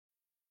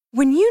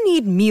When you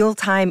need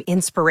mealtime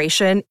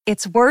inspiration,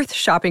 it's worth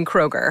shopping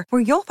Kroger,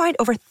 where you'll find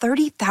over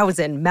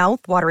 30,000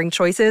 mouth-watering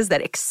choices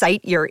that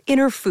excite your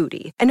inner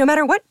foodie. And no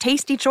matter what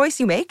tasty choice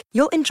you make,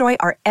 you'll enjoy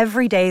our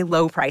everyday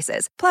low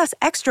prices, plus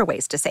extra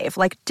ways to save,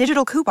 like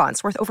digital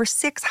coupons worth over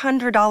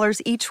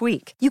 $600 each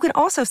week. You can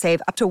also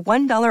save up to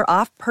 $1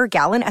 off per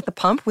gallon at the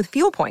pump with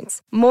fuel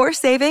points. More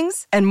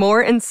savings and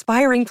more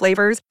inspiring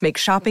flavors make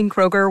shopping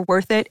Kroger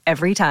worth it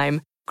every time.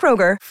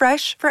 Kroger,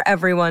 fresh for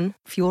everyone.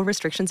 Fuel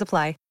restrictions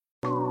apply.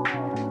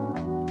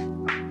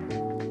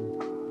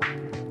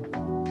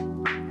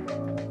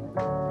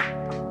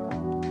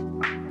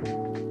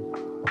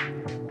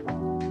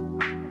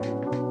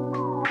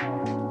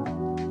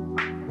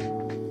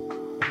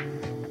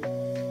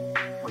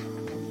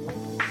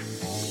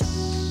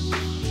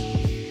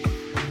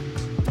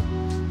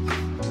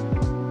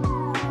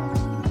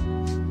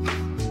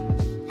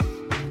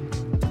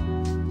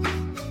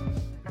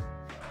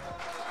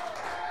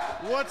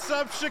 What's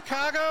up,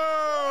 Chicago?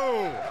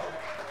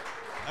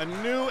 A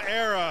new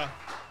era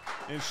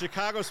in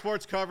Chicago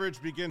sports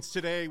coverage begins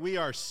today. We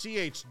are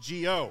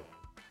CHGO.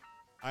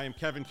 I am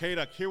Kevin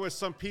Kaduk, here with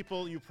some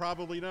people you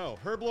probably know.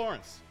 Herb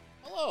Lawrence.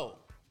 Hello.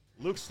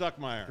 Luke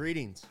Stuckmeyer.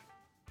 Greetings.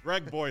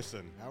 Greg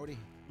Boyson. Howdy.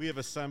 We have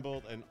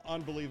assembled an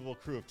unbelievable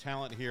crew of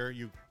talent here.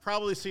 You've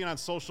probably seen on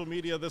social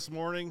media this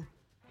morning.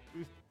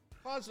 We've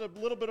caused a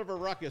little bit of a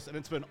ruckus, and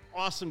it's been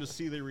awesome to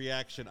see the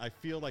reaction. I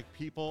feel like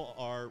people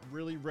are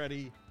really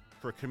ready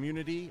for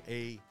community,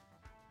 a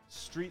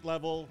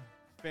street-level,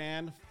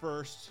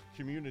 fan-first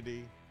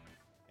community.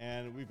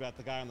 And we've got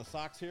the guy on the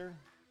Sox here,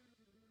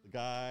 the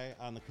guy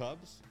on the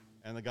Cubs,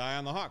 and the guy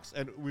on the Hawks.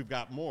 And we've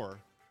got more.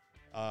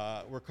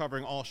 We're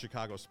covering all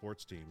Chicago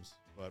sports teams.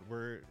 But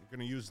we're going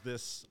to use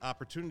this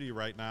opportunity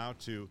right now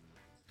to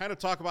kind of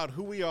talk about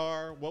who we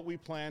are, what we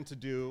plan to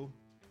do,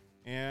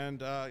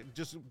 and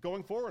just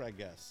going forward, I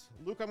guess.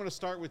 Luke, I'm going to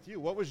start with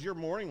you. What was your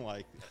morning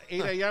like?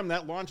 8 a.m.,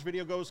 that launch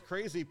video goes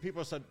crazy.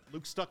 People said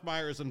Luke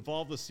Stuckmeyer is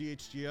involved with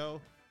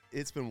CHGO.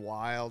 It's been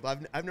wild.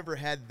 I've never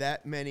had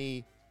that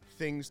many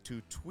things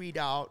to tweet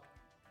out,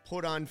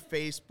 put on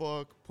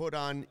Facebook, put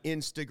on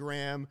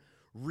Instagram,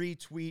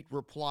 retweet,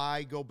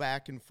 reply, go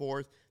back and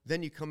forth.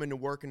 Then you come into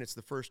work, and it's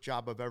the first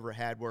job I've ever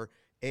had where,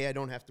 A, I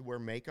don't have to wear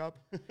makeup,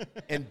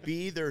 and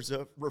B, there's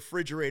a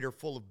refrigerator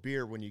full of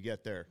beer when you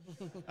get there.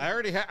 I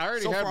already had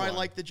one. I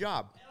like the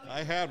job.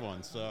 I had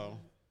one, so.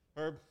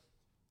 Herb?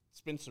 It's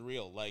been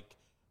surreal. Like,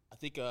 I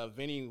think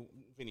Vinny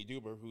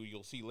Duber, who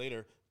you'll see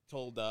later,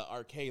 told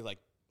RK, like,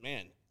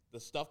 man, the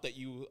stuff that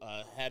you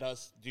had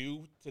us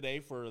do today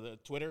for the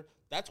Twitter,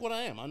 that's what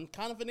I am. I'm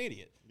kind of an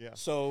idiot. Yeah.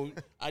 So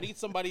I need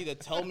somebody to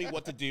tell me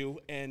what to do,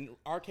 and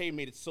RK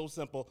made it so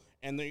simple.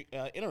 And the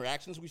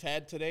interactions we've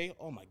had today,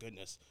 oh, my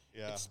goodness.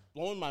 Yeah. It's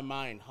blowing my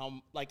mind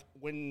how, like,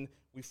 when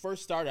we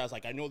first started, I was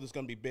like, I know this is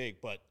going to be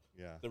big, but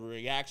the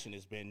reaction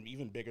has been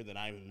even bigger than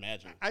I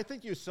imagined. I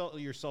think you sell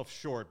yourself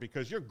short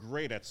because you're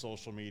great at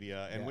social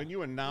media, and when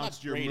you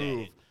announced your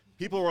move,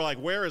 people were like,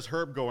 where is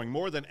Herb going?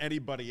 More than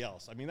anybody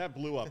else. I mean, that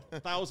blew up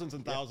thousands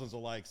and thousands of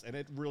likes, and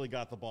it really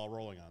got the ball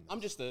rolling on this. I'm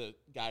just a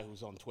guy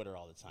who's on Twitter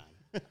all the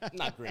time. I'm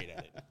not great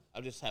at it.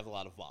 I just have a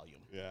lot of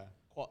volume. Yeah.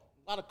 A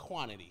lot of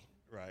quantity.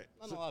 Right.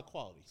 Not a lot of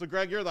quality. So,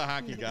 Greg, you're the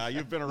hockey guy.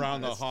 You've been around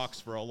the Hawks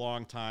for a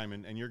long time,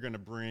 and you're going to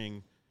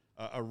bring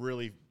a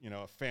really,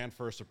 a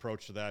fan-first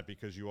approach to that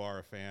because you are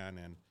a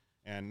fan,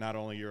 and not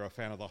only you're a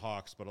fan of the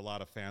Hawks, but a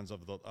lot of fans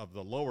of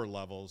the lower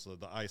levels,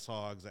 the Ice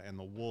Hogs and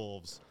the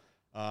Wolves.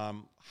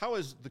 How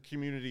has the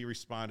community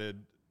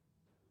responded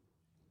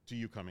to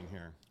you coming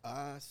here?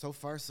 So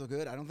far, so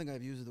good. I don't think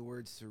I've used the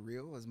word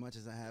surreal as much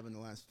as I have in the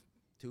last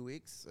 2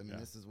 weeks. I mean,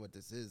 This is what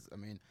this is. I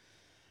mean,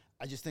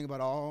 I just think about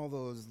all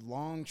those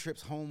long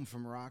trips home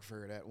from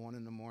Rockford at 1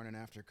 a.m.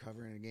 after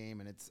covering a game,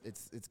 and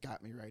it's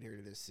got me right here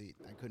to this seat.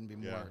 I couldn't be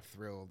more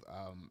thrilled.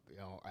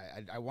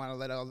 I want to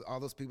let all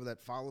those people that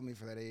follow me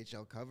for that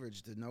AHL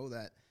coverage to know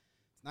that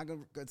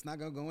it's not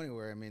gonna go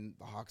anywhere. I mean,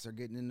 the Hawks are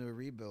getting into a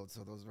rebuild,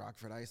 so those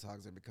Rockford Ice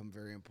Hogs have become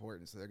very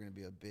important. So they're going to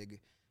be a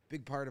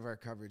big part of our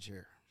coverage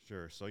here.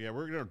 Sure. So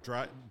we're going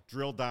to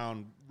drill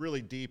down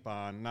really deep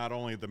on not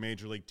only the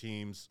major league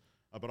teams,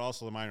 but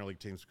also the minor league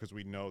teams because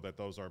we know that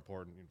those are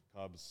important.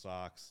 Cubs,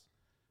 Sox.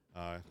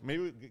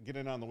 Maybe we get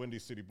in on the Windy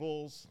City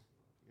Bulls.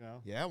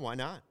 Yeah, why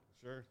not?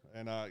 Sure.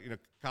 And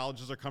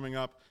colleges are coming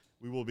up.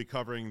 We will be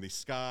covering the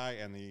Sky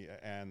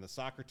and the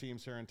soccer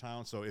teams here in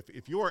town. So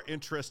if you are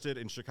interested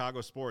in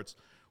Chicago sports,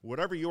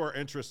 whatever you are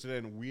interested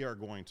in, we are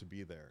going to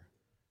be there.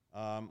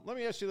 Let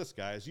me ask you this,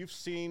 guys. You've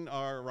seen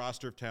our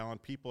roster of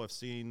talent. People have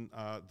seen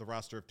the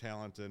roster of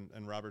talent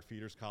in Robert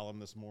Feeder's column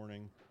this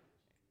morning.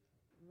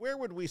 Where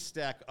would we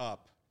stack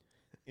up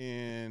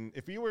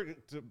if you were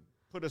to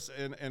put us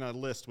in a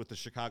list with the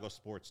Chicago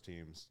sports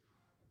teams?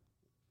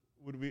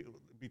 Would we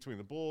between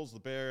the Bulls, the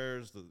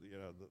Bears, the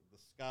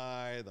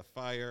Sky, the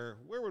Fire?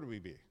 Where would we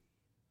be?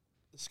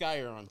 The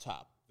Sky are on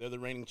top. They're the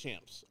reigning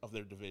champs of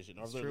their division,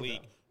 of their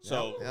league.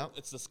 So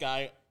it's the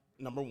Sky,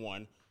 number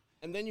one.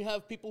 And then you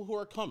have people who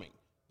are coming.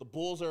 The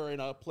Bulls are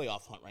in a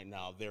playoff hunt right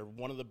now. They're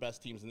one of the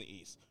best teams in the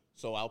East.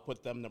 So I'll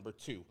put them number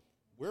two.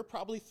 we're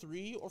probably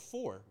 3 or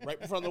 4 right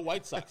in front of the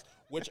White Sox,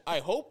 which I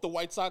hope the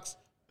White Sox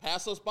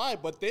pass us by.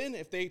 But then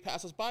if they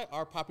pass us by,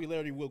 our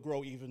popularity will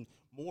grow even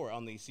more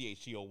on the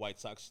CHGO White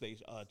Sox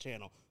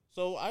channel.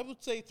 So I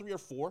would say 3 or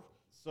 4.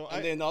 So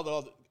then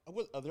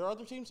are there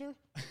other teams here?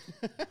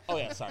 Oh,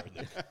 yeah, sorry,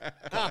 Nick.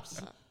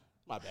 Cubs.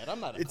 My bad. I'm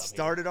not a It Cub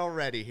started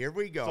already. Here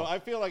we go. So I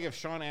feel like if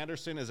Sean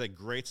Anderson is a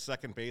great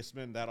second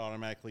baseman, that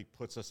automatically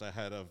puts us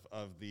ahead of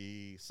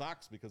the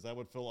Sox because that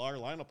would fill our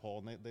lineup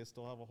hole, and they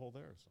still have a hole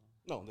there. So.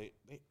 No,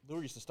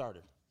 Lure used to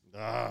starter.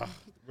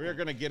 We're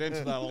going to get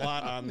into that a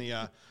lot on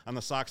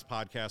the Sox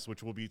podcast,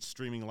 which will be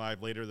streaming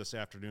live later this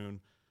afternoon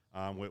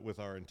with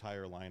our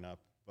entire lineup.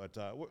 But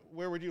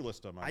where would you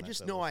list them? I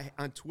just know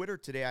on Twitter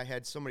today I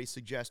had somebody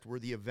suggest we're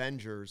the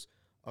Avengers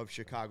of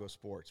Chicago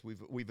sports.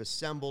 We've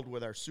assembled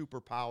with our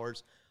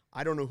superpowers.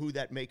 I don't know who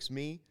that makes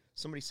me.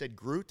 Somebody said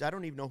Groot. I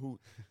don't even know who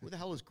the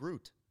hell is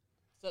Groot.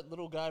 It's that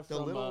little guy from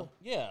the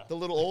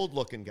little old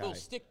looking guy. Little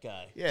stick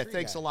guy. Yeah,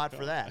 thanks a lot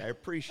for that. I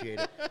appreciate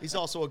it. He's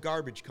also a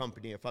garbage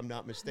company, if I'm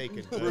not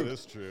mistaken. That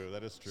is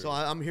true. So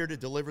I'm here to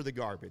deliver the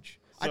garbage.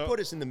 I'd put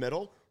us in the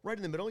middle, right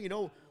in the middle. You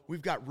know,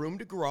 we've got room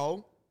to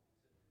grow.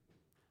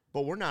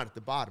 But we're not at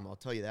the bottom, I'll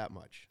tell you that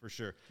much. For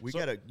sure. We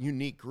got a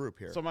unique group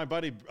here. So my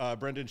buddy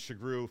Brendan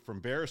Chagru from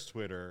Bears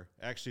Twitter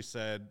actually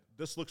said,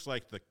 this looks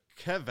like the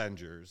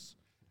Kevengers,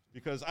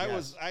 because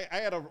I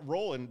had a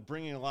role in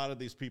bringing a lot of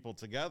these people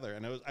together.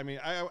 And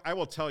I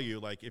will tell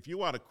you, like, if you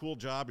want a cool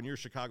job and you're a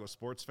Chicago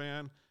sports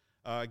fan,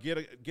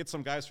 get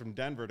some guys from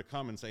Denver to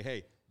come and say,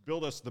 hey,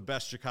 build us the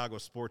best Chicago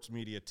sports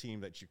media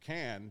team that you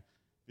can,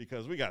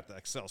 because we got the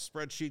Excel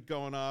spreadsheet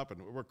going up and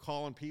we're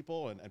calling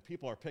people and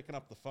people are picking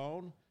up the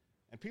phone.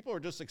 And people are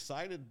just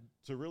excited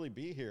to really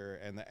be here.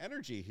 And the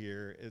energy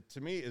here,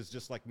 to me, is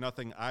just like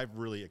nothing I've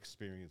really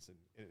experienced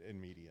in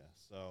media.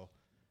 So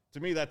to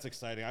me, that's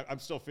exciting. I'm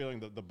still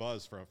feeling the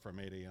buzz from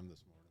 8 a.m.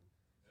 this morning.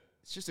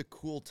 It's just a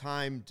cool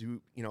time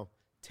to,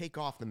 take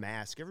off the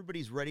mask.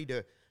 Everybody's ready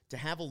to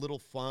have a little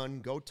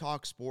fun, go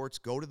talk sports,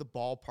 go to the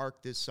ballpark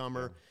this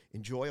summer,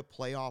 enjoy a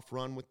playoff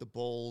run with the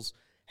Bulls,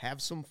 have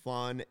some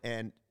fun.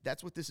 And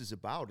that's what this is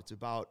about. It's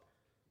about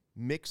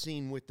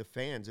mixing with the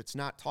fans. It's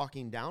not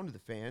talking down to the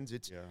fans.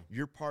 It's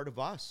you're part of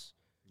us.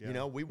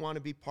 Yeah. We want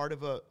to be part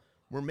of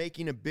we're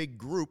making a big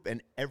group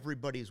and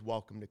everybody's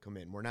welcome to come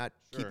in. We're not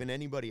keeping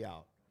anybody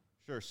out.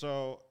 Sure.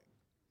 So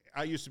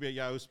I used to be at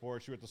Yahoo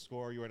Sports. You were at The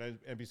Score. You were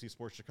at NBC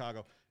Sports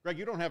Chicago. Greg,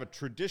 you don't have a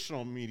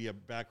traditional media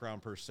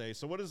background per se.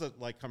 So what is it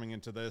like coming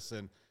into this?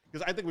 And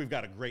because I think we've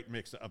got a great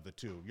mix of the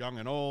two, young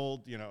and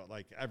old,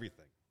 like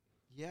everything.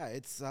 Yeah,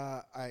 it's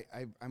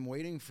I'm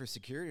waiting for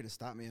security to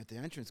stop me at the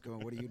entrance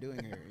going, what are you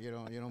doing here? You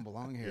don't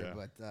belong here.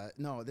 Yeah. But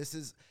no,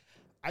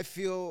 I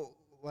feel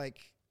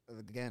like,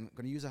 again, I'm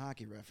going to use a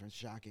hockey reference,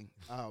 shocking.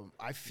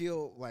 I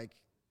feel like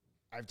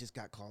I've just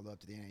got called up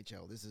to the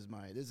NHL. This is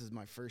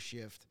my first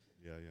shift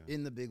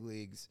in the big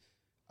leagues.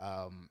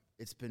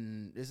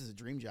 This is a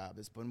dream job.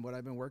 It's been what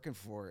I've been working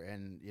for.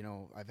 And,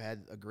 I've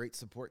had a great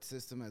support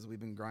system as we've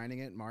been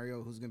grinding it.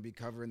 Mario, who's going to be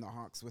covering the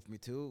Hawks with me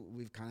too,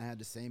 we've kind of had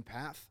the same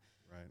path.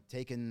 Right.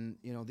 Taking,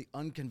 the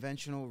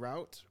unconventional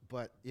route,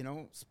 but,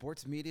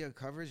 sports media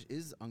coverage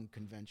is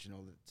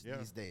unconventional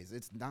these days.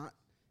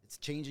 It's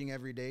changing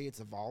every day. It's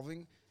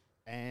evolving.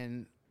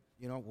 And,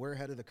 we're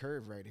ahead of the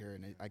curve right here.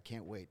 And I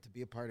can't wait to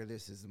be a part of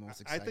this. Is the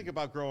most exciting. I think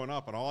about growing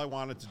up, and all I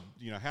wanted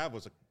to, have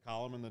was a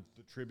column in the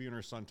Tribune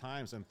or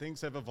Sun-Times, and things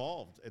have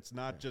evolved. It's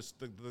not just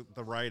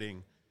the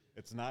writing.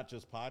 It's not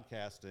just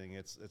podcasting.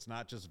 It's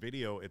not just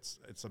video.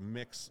 It's a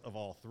mix of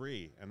all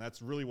three. And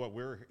that's really what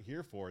we're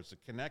here for, is to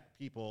connect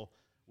people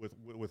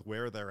with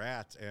where they're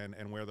at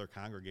and where they're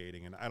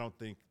congregating. And I don't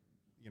think,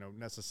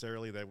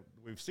 necessarily that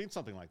we've seen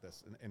something like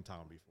this in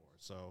town before.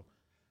 So,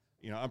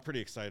 I'm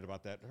pretty excited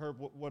about that. Herb,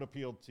 what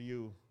appealed to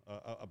you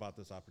about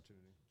this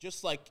opportunity?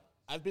 Just like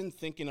I've been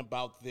thinking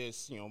about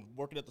this,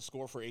 working at The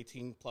Score for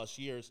 18 plus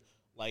years,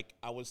 like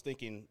I was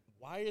thinking,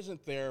 why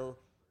isn't there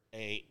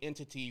a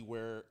entity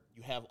where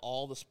you have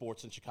all the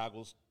sports in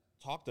Chicago's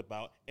talked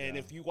about? And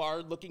if you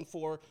are looking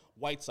for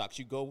White Sox,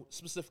 you go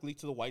specifically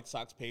to the White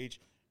Sox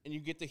page and you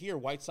get to hear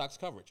White Sox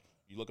coverage.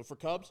 You're looking for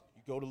Cubs,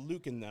 you go to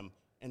Luke and them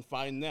and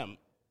find them.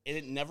 And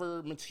it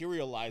never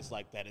materialized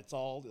like that. It's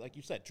all, like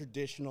you said,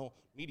 traditional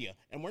media.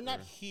 And we're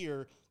not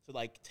here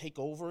to, take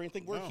over or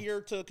anything. We're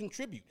here to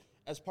contribute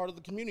as part of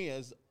the community,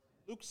 as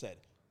Luke said.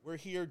 We're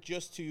here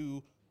just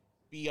to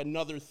be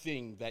another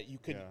thing that you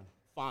could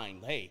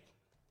find. Hey,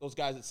 those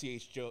guys at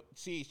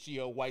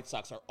CHGO White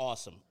Sox are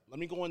awesome. Let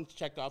me go and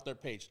check out their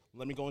page.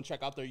 Let me go and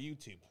check out their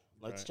YouTube.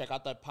 Let's check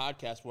out that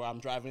podcast where I'm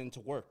driving into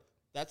work.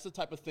 That's the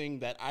type of thing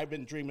that I've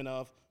been dreaming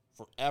of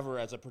forever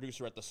as a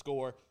producer at The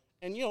Score.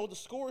 And, The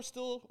Score is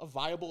still a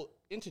viable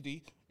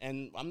entity,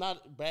 and I'm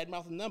not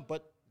bad-mouthing them,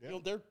 but,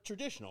 they're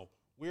traditional.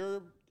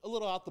 We're a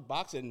little out the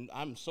box, and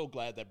I'm so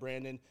glad that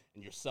Brandon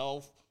and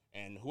yourself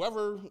And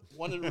whoever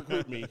wanted to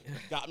recruit me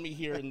got me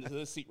here into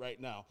this seat right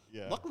now.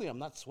 Yeah. Luckily, I'm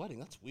not sweating.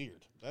 That's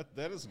weird.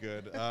 That is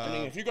good. I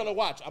mean, if you're going to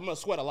watch, I'm going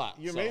to sweat a lot.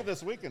 You made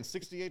this weekend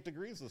 68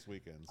 degrees this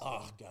weekend. So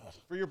Oh, God.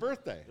 for your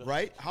birthday.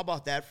 Right? How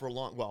about that for a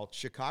long? Well,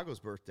 Chicago's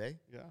birthday.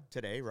 Yeah.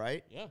 Today,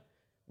 right? Yeah.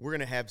 We're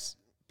gonna have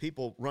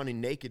people running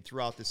naked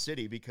throughout the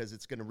city because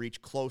it's gonna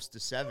reach close to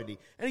 70.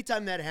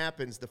 Anytime that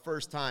happens, the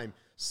first time,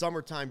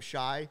 summertime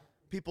shy,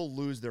 people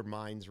lose their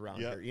minds around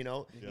Yep. here. You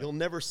know, Yep. you'll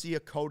never see a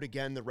coat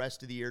again the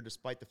rest of the year,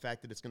 despite the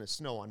fact that it's gonna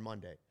snow on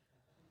Monday.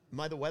 Am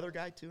I the weather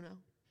guy too now?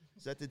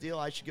 Is that the deal?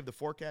 I should give the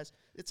forecast.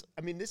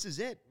 I mean, this is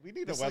it. We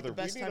need This is a like the weather.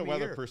 best we need time a of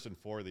weather year. person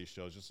for these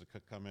shows, just to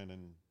come in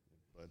and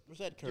Where's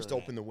that current Just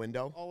open the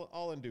window.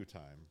 all in due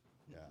time.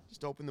 Yeah,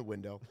 Just open the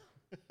window.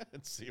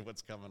 and see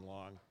what's coming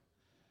along.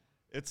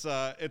 It's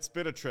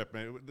been a trip,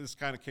 man. This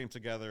kind of came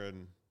together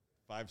in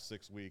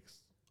 5-6 weeks.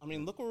 I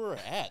mean, look where we're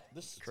at.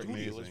 This studio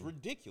is Amazing.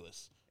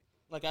 ridiculous.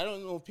 Like, I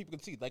don't know if people can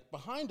see. Like,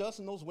 behind us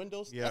in those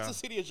windows, Yeah. that's the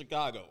city of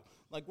Chicago.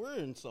 Like, we're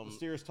in some...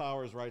 Sears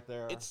Tower's right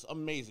there. It's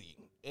amazing.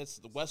 It's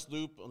the West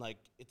Loop. And like,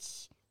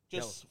 it's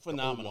just The old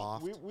phenomenal.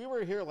 loft. we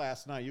were here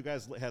last night. You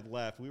guys had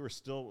left. We were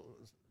still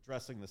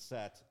dressing the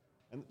set.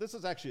 And this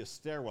is actually a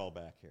stairwell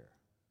back here.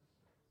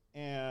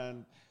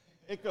 And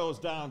it goes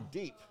down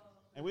deep.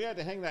 And we had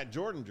to hang that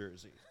Jordan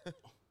jersey.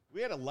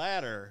 We had a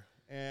ladder,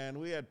 and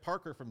we had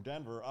Parker from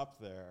Denver up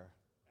there.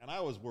 And I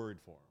was worried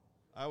for him.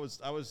 I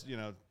was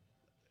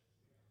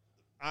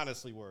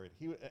honestly worried.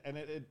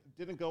 It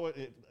didn't go.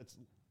 It's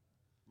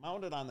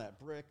mounted on that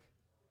brick.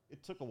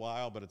 It took a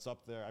while, but it's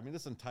up there. I mean,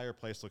 this entire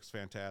place looks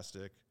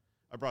fantastic.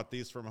 I brought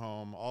these from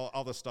home.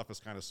 All this stuff is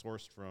kind of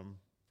sourced from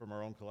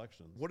our own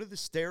collections. What are the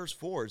stairs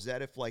for? Is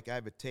that if, like, I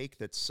have a take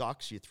that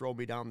sucks, you throw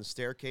me down the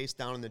staircase,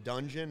 down in the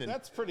dungeon, and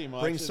That's pretty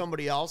much bring it.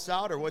 somebody else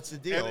out, or what's the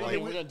deal? And I Like,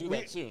 mean, we're going to do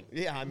that soon.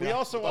 yeah, I mean, We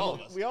also all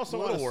want of us. we also A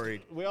want little to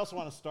worried. we also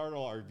want to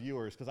startle our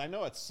viewers because I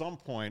know at some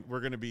point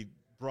we're going to be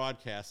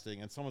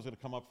broadcasting and someone's going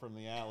to come up from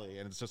the alley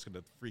and it's just going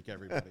to freak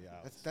everybody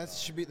out. That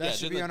should be Yeah, should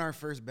didn't be it- on our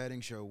first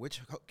betting show. Which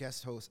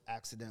guest host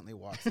accidentally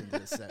walks into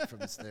the set from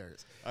the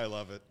stairs? I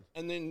love it.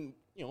 And then,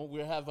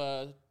 we have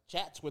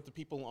chats with the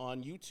people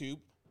on YouTube.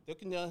 They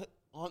can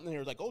on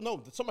there like, oh,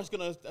 no, somebody's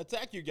going to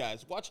attack you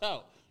guys. Watch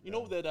out. You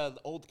know that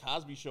old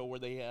Cosby show where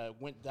they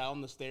went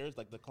down the stairs,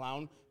 like the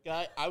clown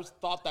guy? I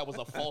thought that was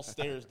a false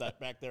stairs that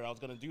back there. I was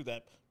going to do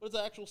that. But it's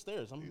actual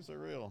stairs. These are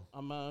real.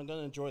 I'm going to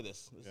enjoy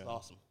this. This is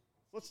awesome.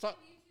 Let's talk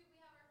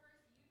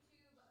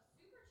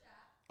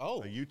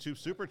Oh, a YouTube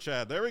super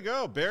chat. There we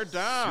go. Bear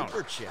down.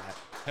 super chat.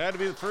 Had to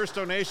be the first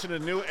donation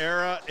in a new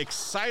era.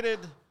 Excited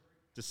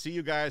to see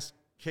you guys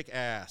kick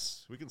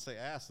ass. We can say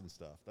ass and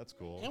stuff. That's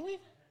cool. can we?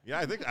 Yeah,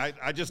 I think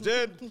I just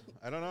did.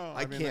 I don't know.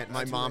 I mean, can't. My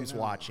that's mom's right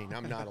now. watching.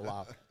 I'm not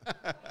allowed.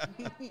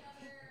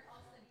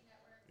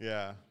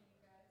 Yeah.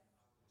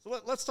 So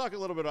let's talk a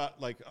little bit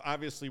about, like,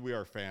 obviously we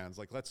are fans.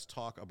 Like, let's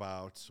talk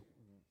about,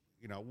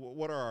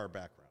 what are our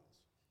backgrounds?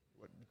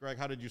 Greg,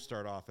 how did you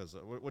start off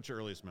what's your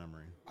earliest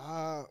memory?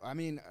 I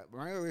mean,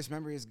 my earliest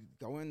memory is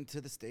going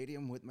to the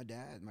stadium with my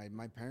dad.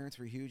 My parents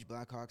were huge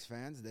Blackhawks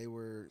fans. They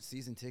were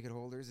season ticket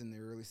holders in the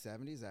early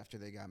 70s after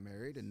they got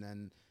married. And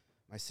then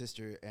my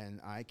sister and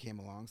I came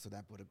along, so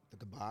that put the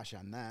kibosh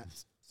on that.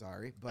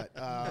 Sorry. But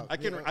I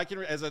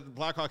can, as a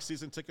Blackhawks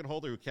season ticket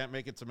holder who can't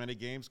make it to many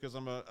games because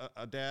I'm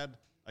a dad,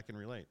 I can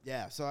relate.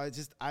 yeah, so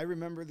I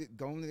remember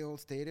going to the old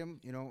stadium.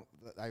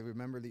 I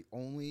remember the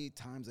only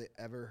times I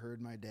ever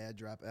heard my dad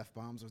drop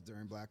F-bombs was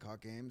during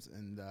Blackhawk games.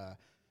 And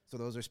so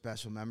those are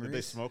special memories.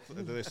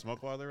 Did they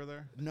smoke while they were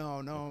there? No.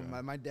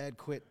 Okay. My dad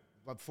quit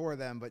before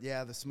them, but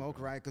yeah, the smoke,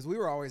 right? Because we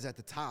were always at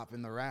the top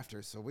in the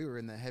rafters, so we were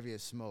in the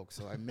heaviest smoke.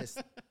 So I missed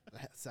the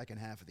second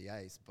half of the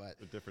ice, but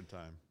A different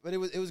time. it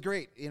was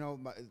great.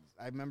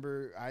 I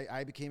remember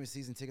I became a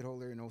season ticket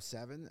holder in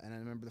 2007, and I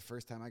remember the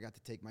first time I got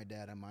to take my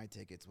dad on my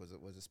tickets was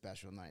a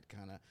special night.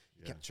 Kind of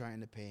kept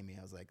trying to pay me.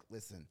 I was like,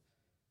 listen,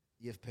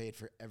 you've paid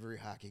for every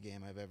hockey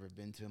game I've ever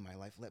been to in my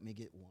life. Let me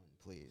get one,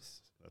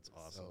 please. That's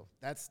awesome. So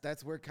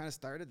that's where it kind of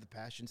started. The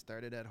passion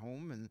started at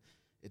home, and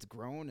it's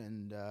grown.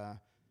 And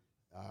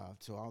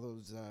to all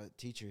those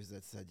teachers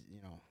that said,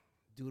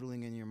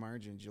 doodling in your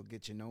margins, you'll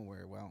get you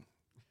nowhere. Well,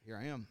 here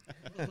I am.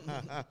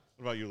 What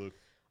about you, Luke?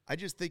 I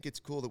just think it's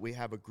cool that we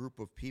have a group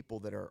of people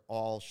that are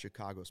all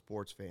Chicago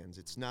sports fans.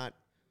 It's not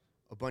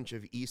a bunch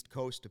of East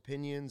Coast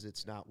opinions.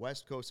 It's not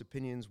West Coast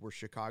opinions. We're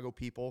Chicago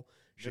people,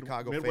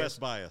 Chicago Midwest fans.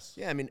 bias.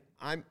 Yeah, I mean,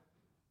 I'm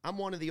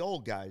one of the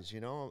old guys,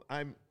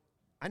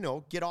 I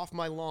know, get off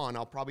my lawn.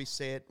 I'll probably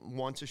say it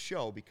once a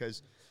show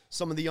because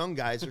some of the young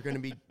guys are going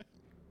to be,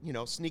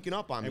 sneaking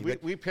up on me. And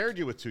But we paired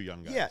you with two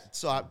young guys. yeah,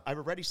 so I've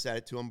already said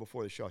it to him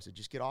before the show. I said,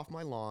 just get off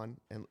my lawn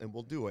and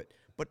we'll do it.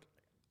 But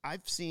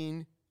I've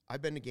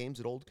been to games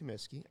at Old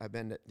Comiskey. I've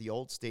been to the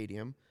old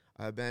stadium.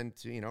 I've been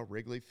to,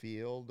 Wrigley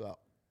Field,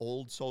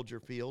 old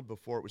Soldier Field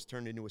before it was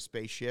turned into a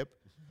spaceship.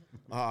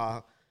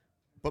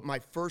 But my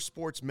first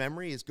sports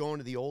memory is going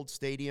to the old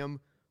stadium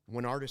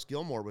when Artis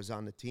Gilmore was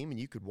on the team, and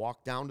you could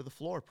walk down to the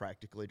floor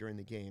practically during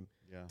the game.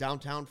 Yeah.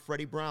 Downtown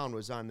Freddie Brown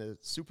was on the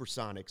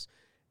Supersonics.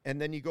 And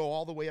then you go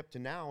all the way up to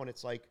now, and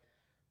it's like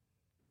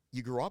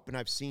you grow up, and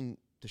I've seen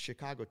the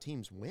Chicago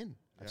teams win.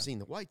 I've seen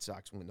the White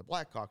Sox win, the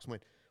Blackhawks win.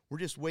 We're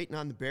just waiting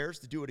on the Bears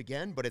to do it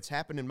again, but it's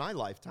happened in my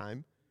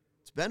lifetime.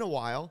 It's been a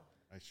while.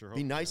 I sure hope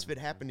Be nice if it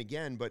happened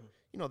again, but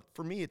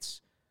for me,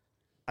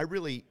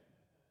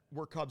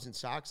 we're Cubs and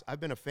Sox. I've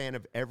been a fan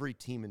of every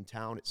team in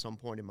town at some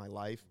point in my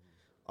life.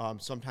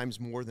 Sometimes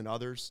more than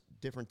others,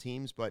 different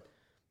teams, but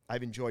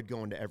I've enjoyed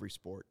going to every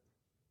sport.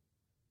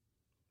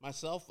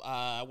 Myself,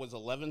 I was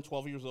 11,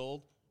 12 years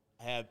old.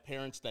 I had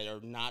parents that are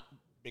not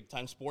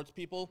big-time sports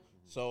people,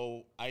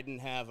 so I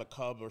didn't have a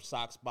Cub or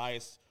Sox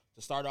bias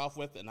to start off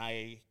with, and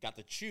I got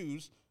to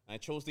choose, and I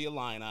chose the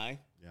Illini.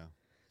 Yeah.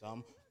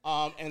 Dumb.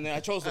 And then I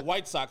chose the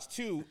White Sox,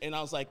 too, and I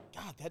was like,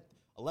 God, that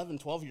 11,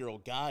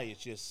 12-year-old guy is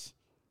just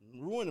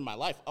ruining my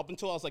life up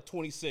until I was like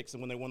 26,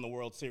 and when they won the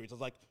World Series, I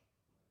was like,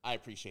 I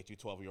appreciate you,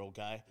 12-year-old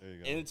guy. There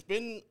you go. And it's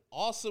been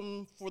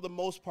awesome for the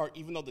most part,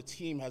 even though the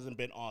team hasn't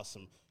been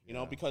awesome,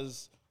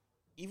 because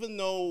even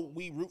though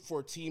we root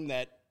for a team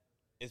that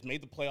has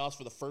made the playoffs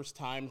for the first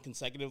time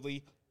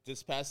consecutively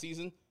this past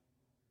season,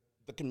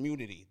 the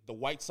community, the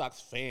White Sox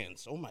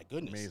fans, oh my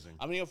goodness. Amazing.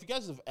 I mean, if you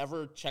guys have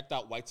ever checked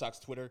out White Sox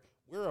Twitter,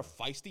 we're a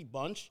feisty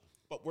bunch,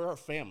 but we're a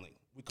family.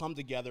 We come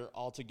together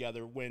all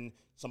together when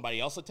somebody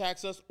else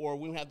attacks us, or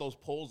when we have those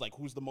polls like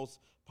who's the most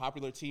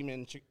popular team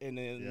in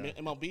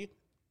MLB.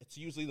 It's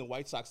usually the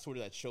White Sox Twitter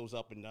that shows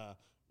up and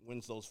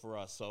wins those for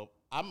us. So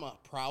I'm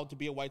proud to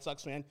be a White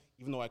Sox fan,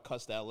 even though I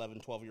cuss that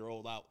 11,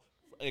 12-year-old out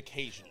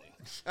occasionally.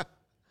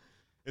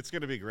 It's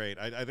going to be great.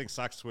 I think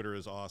Sox Twitter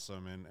is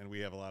awesome, and we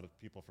have a lot of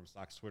people from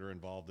Sox Twitter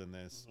involved in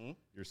this.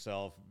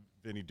 Yourself,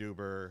 Vinny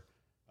Duber,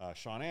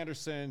 Sean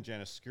Anderson,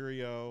 Janice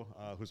Scurio,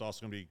 who's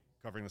also going to be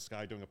covering the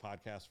Sky, doing a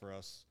podcast for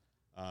us,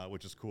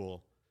 which is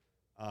cool.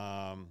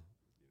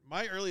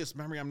 My earliest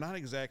memory, I'm not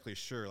exactly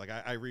sure. Like,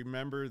 I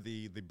remember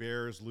the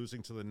Bears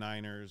losing to the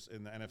Niners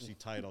in the NFC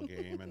title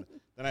game, and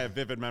then I have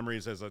vivid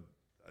memories as a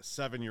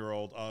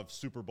 7-year-old of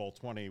Super Bowl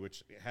 20,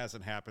 which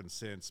hasn't happened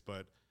since,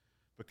 but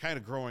kind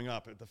of growing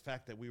up, the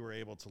fact that we were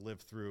able to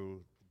live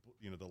through,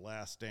 the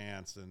Last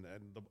Dance and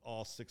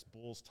all 6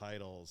 Bulls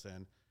titles,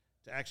 and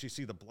to actually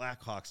see the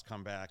Blackhawks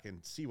come back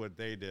and see what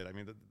they did. I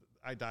mean,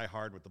 I die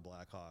hard with the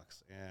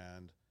Blackhawks,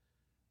 and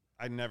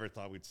I never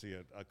thought we'd see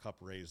a cup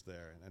raised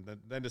there. And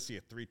then to see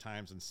it 3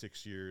 times in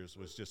 6 years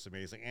was just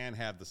amazing, and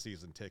have the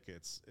season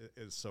tickets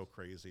is so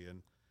crazy.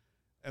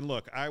 And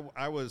look,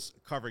 I was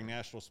covering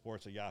national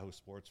sports at Yahoo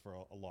Sports for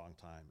a long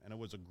time, and it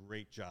was a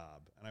great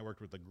job, and I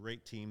worked with a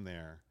great team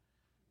there.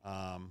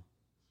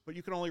 But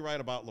you can only write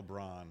about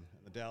LeBron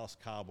and the Dallas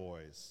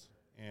Cowboys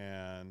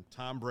and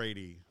Tom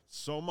Brady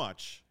so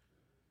much.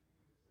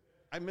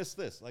 I miss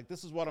this. Like,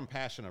 this is what I'm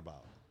passionate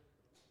about.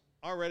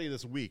 Already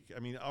this week, I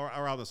mean,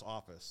 around this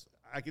office,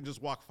 I can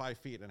just walk 5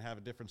 feet and have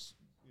a different,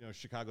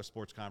 Chicago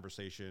sports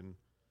conversation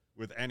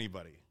with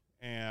anybody.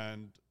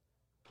 And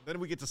then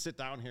we get to sit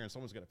down here and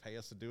someone's going to pay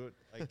us to do it.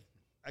 Like,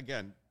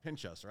 again,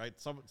 pinch us, right?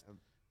 Someone's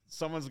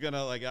going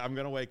to, I'm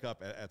going to wake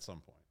up at some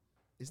point.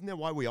 Isn't that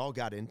why we all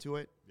got into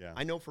it? Yeah.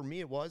 I know for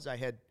me it was. I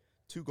had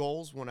 2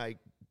 goals when I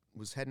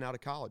was heading out of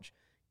college.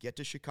 Get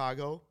to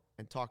Chicago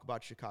and talk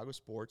about Chicago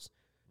sports.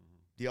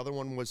 The other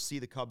one was see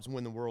the Cubs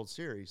win the World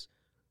Series.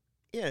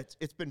 Yeah,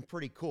 it's been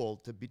pretty cool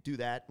to do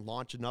that,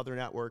 launch another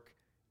network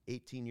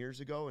 18 years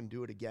ago and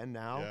do it again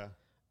now. Yeah.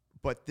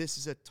 But this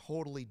is a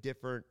totally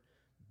different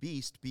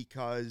beast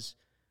because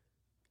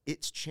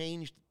it's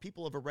changed.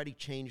 People have already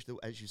changed,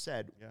 as you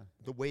said,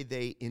 the way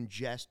they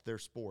ingest their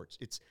sports.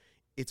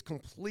 It's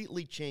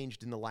completely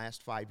changed in the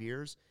last 5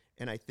 years,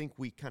 and I think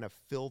we kind of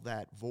fill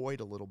that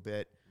void a little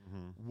bit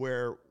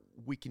where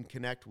we can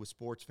connect with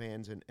sports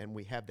fans and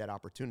we have that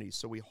opportunity.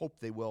 So we hope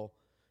they will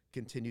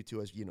continue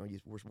to, as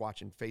we're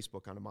watching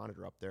Facebook on a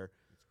monitor up there.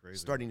 It's crazy.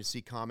 Starting to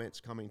see comments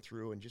coming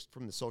through, and just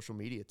from the social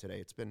media today,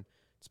 it's been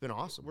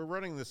awesome. We're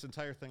running this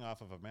entire thing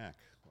off of a Mac.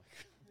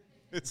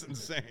 It's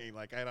insane.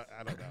 Like, I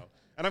don't know.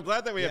 And I'm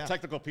glad that we have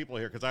technical people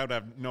here, because I would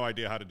have no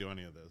idea how to do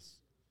any of this.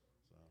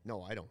 So.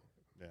 No, I don't.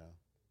 Yeah.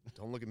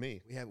 Don't look at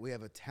me. We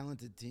have a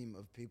talented team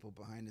of people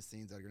behind the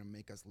scenes that are going to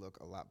make us look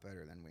a lot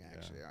better than we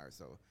actually are.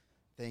 So,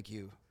 thank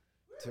you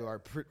to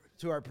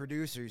our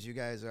producers. You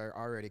guys are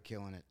already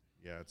killing it.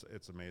 Yeah,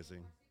 it's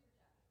amazing.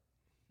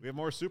 We have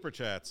more super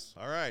chats.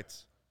 All right.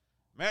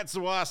 Matt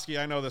Zawoski,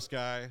 I know this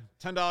guy.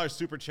 $10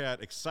 super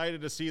chat.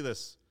 Excited to see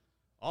this.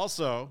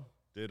 Also,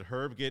 did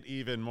Herb get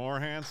even more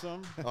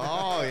handsome?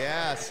 Oh,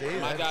 yeah. See?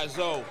 My guy,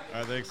 Zoe.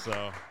 I think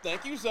so.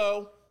 Thank you,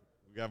 Zoe.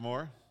 We got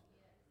more?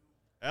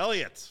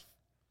 Elliot.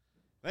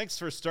 Thanks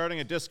for starting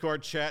a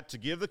Discord chat to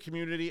give the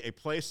community a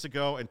place to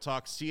go and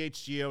talk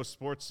CHGO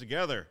sports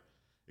together.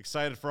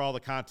 Excited for all the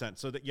content.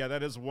 So,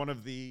 that is one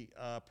of the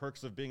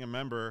perks of being a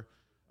member.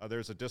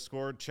 There's a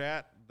Discord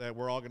chat that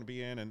we're all going to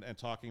be in and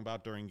talking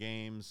about during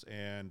games.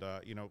 And,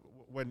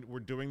 when we're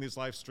doing these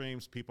live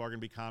streams, people are going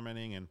to be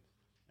commenting and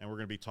we're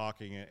going to be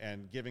talking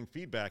and giving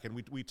feedback.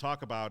 And we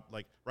talk about,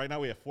 like, right now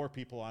we have 4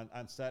 people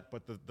on set,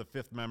 but the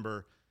 5th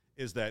member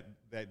is that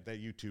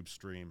YouTube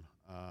stream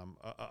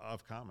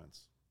of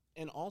comments.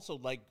 And also,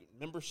 like,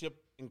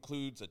 membership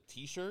includes a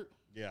T-shirt,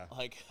 Yeah.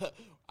 Like,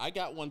 I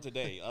got one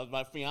today.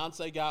 My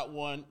fiance got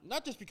one,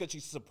 not just because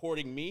she's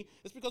supporting me,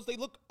 it's because they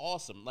look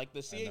awesome. Like the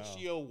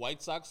CHGO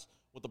White Sox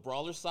with the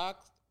Brawler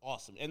socks,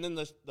 awesome. And then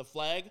the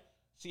flag,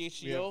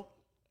 CHGO,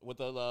 with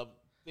the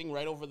thing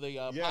right over the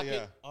pocket.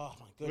 Yeah. Oh,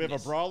 my goodness. We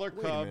have a Brawler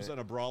Cubs and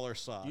a Brawler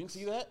Sox. You didn't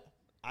see that?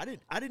 I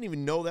didn't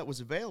even know that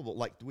was available.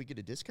 Like, do we get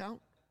a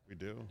discount? We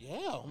do. Yeah.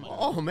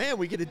 Oh man,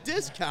 we get a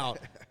discount.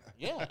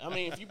 Yeah. I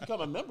mean, if you become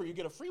a member, you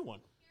get a free one.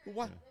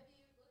 What?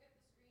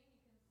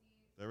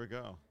 There we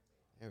go.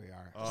 Here we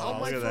are. Oh, How am I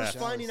look at first that.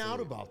 finding out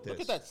about this?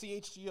 Look at that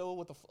CHGO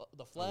with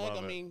the flag. love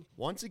I it. mean,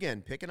 Once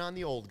again, picking on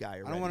the old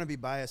guy. I don't want to be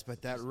biased,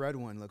 but that red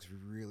one looks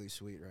really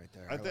sweet right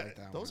there. I like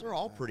that Those one. are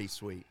all pretty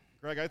sweet.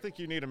 Greg, I think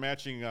you need a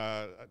matching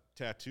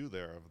tattoo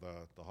there of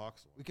the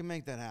Hawks one. We can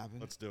make that happen.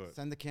 Let's do it.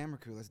 Send the camera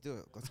crew. Let's do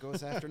it. Let's go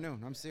this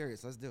afternoon. I'm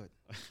serious. Let's do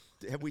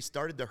it. Have we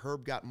started the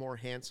Herb got more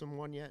handsome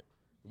one yet?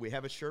 Do we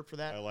have a shirt for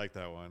that? I like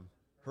that one.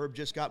 Herb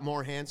just got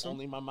more handsome.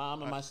 only my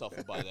mom and myself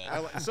will buy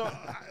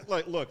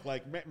that. Look,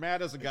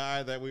 Matt is a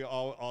guy that we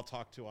all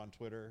talk to on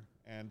Twitter,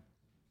 and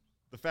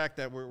the fact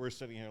that we're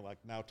sitting here like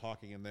now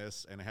talking in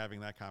this and having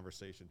that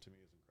conversation to me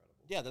is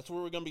incredible. Yeah, that's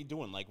what we're going to be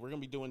doing. Like, we're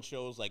going to be doing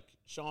shows like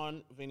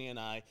Sean, Vinny, and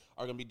I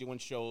are going to be doing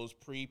shows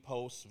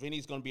pre-post.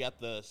 Vinny's going to be at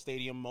the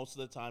stadium most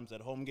of the times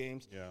at home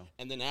games. Yeah.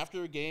 And then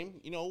after a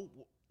game,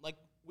 like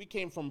we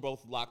came from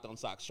both Locked On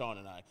Sox, Sean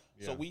and I.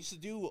 So Yeah. we used to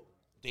do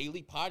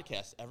daily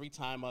podcasts every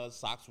time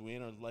Sox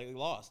win or they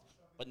lost.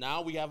 But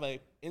now we have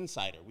a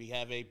insider. We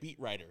have a beat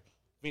writer,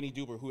 Vinny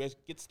Duber, who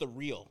gets the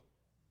real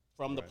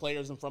from the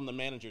players and from the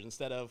managers.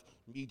 Instead of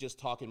me just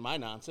talking my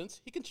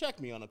nonsense, he can check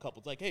me on a couple.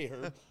 It's like, hey,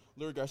 Herb,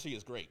 Leury Garcia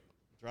is great.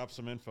 Drop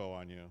some info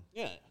on you.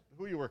 Yeah.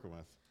 Who are you working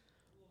with?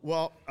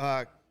 Well,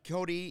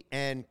 Cody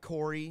and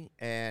Corey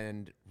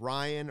and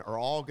Ryan are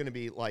all going to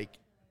be like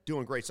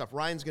doing great stuff.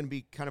 Ryan's going to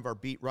be kind of our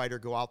beat writer,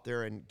 go out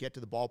there and get to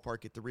the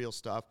ballpark, get the real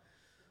stuff.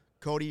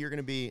 Cody, you're going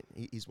to be,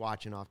 he's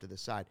watching off to the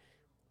side.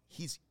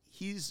 He's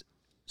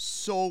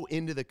so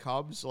into the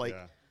Cubs. Like,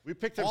 Yeah. We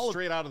picked him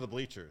straight out of the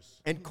bleachers.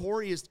 and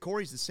Corey's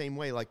the same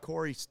way. Like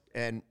Corey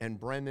and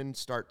Brendan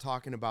start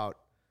talking about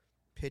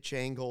pitch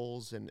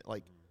angles and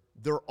like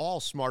they're all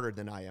smarter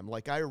than I am.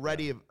 Like I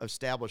already have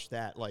established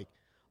that. Like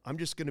I'm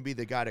just going to be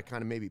the guy to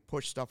kind of maybe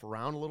push stuff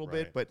around a little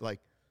bit, Right. but like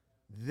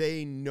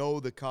they know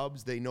the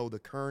Cubs, they know the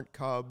current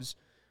Cubs,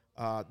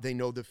 they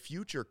know the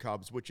future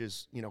Cubs, which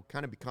is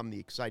kind of become the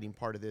exciting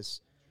part of this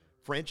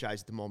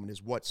franchise at the moment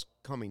is what's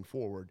coming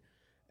forward,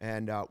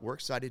 and we're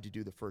excited to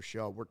do the first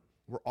show.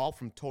 We're all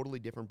from totally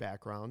different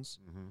backgrounds.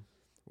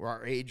 Where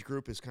our age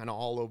group is kind of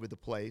all over the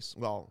place.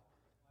 Well,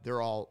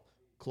 they're all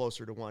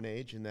closer to one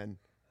age, and then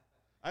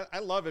I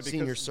love it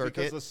Senior because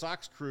circuit. the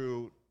Sox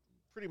crew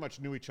pretty much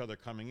knew each other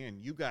coming in.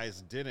 You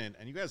guys didn't,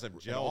 and you guys have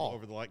gelled all.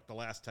 over the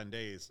last 10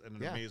 days in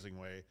an Yeah. amazing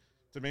way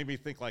to make me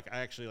think like I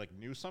actually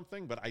knew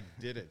something, but I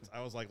didn't.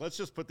 I was like, let's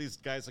just put these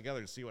guys together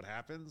and see what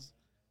happens.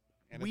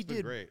 And it's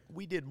been great.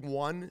 We did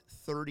one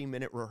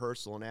 30-minute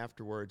rehearsal, and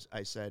afterwards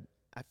I said,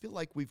 I feel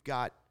like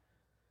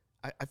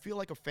I feel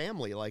like a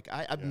family. Like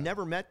I've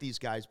never met these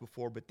guys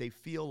before, but they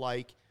feel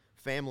like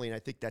family, and I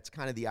think that's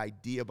kind of the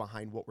idea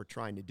behind what we're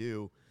trying to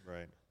do.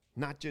 Right.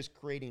 Not just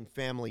creating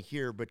family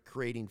here, but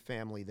creating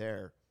family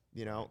there,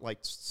 like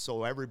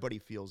so everybody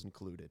feels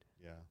included.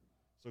 Yeah.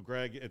 So,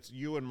 Greg, it's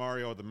you and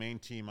Mario, the main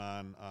team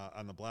on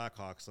the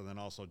Blackhawks, and then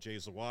also Jay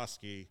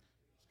Zawoski,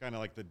 kind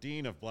of like the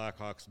dean of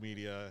Blackhawks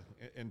media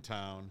in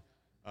town,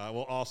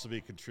 will also be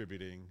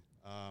contributing.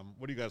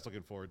 What are you guys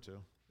looking forward to?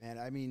 Man,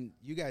 I mean,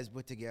 you guys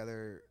put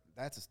together.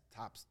 That's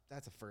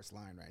a first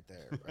line right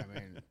there. I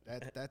mean,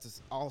 that's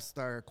an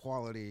all-star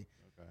quality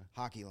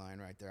hockey line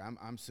right there.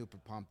 I'm super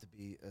pumped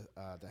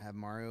to have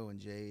Mario and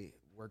Jay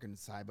working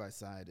side by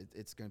side.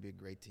 It's going to be a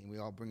great team. We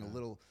all bring a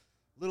little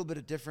bit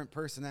of different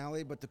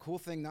personality, but the cool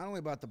thing not only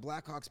about the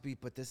Blackhawks beat,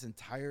 but this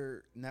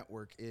entire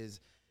network is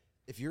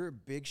if you're a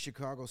big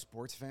Chicago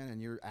sports fan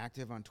and you're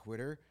active on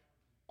Twitter,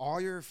 all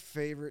your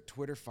favorite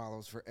Twitter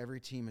follows for every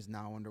team is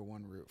now under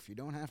one roof. You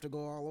don't have to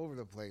go all over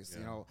the place.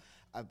 Yeah.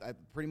 I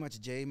pretty much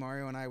Jay,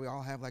 Mario, and I, we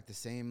all have like the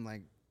same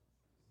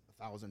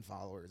 1,000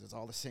 followers. It's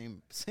all the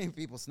same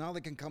people. So now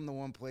they can come to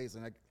one place,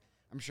 and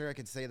I'm sure I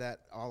can say that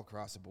all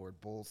across the board.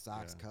 Bulls,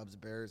 Sox, Cubs,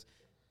 Bears.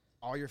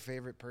 All your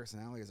favorite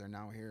personalities are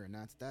now here, and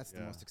that's the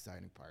most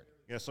exciting part.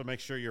 Yeah, so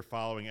make sure you're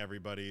following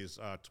everybody's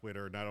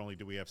Twitter. Not only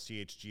do we have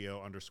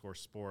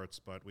CHGO_sports,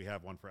 but we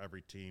have one for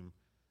every team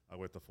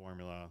with the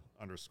formula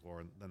 _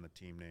 and then the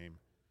team name.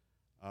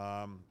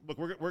 Look,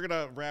 we're going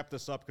to wrap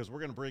this up because we're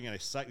going to bring in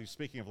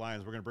speaking of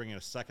Lions, we're going to bring in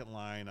a second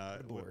line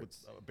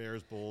with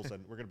Bears, Bulls,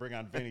 and we're going to bring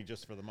on Vinny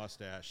just for the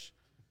mustache.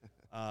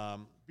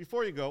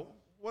 Before you go,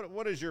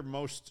 what is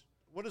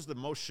the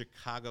most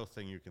Chicago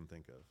thing you can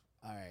think of?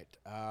 All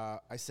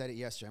right. I said it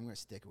yesterday. I'm going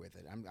to stick with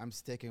it. I'm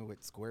sticking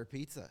with square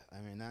pizza. I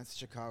mean, that's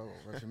Chicago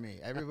for me.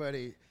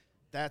 Everybody,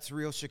 that's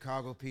real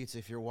Chicago pizza.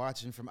 If you're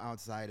watching from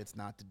outside, it's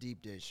not the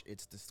deep dish.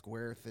 It's the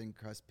square thin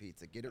crust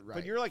pizza. Get it right.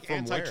 But you're like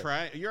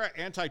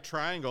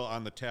anti-triangle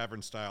on the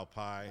tavern style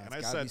pie. It's And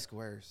I gotta said be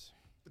squares.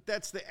 But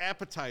that's the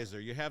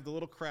appetizer. You have the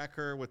little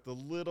cracker with the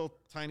little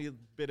tiny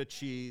bit of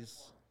cheese.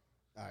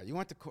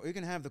 You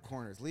can have the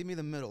corners. Leave me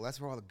the middle. That's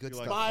where all the good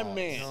stuff. My falls.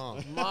 man, No.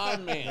 my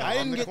man. I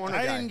didn't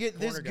guy. get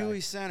this Corner guy.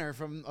 gooey center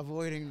from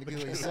avoiding the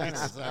gooey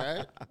centers. All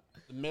right,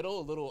 The middle,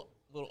 a little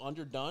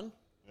underdone.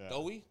 Yeah.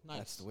 Doughy, nice.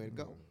 that's the way to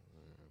go.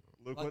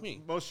 Luke, Like what,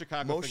 me. most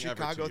Chicago Most thing ever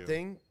Chicago to you?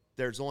 thing,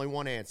 there's only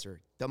one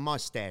answer. The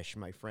mustache,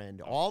 my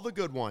friend. All the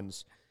good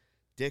ones.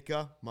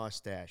 Dicka,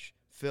 mustache.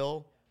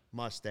 Phil,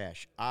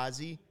 mustache.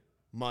 Ozzy,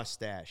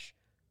 mustache.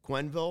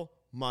 Quenville,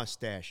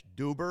 mustache.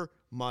 Duber,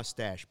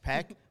 mustache.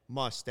 Peck,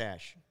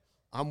 mustache.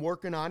 I'm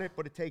working on it,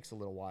 but it takes a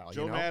little while.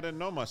 Joe you know? Madden,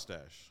 no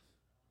mustache.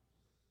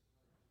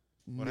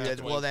 What Yeah,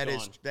 happened? well,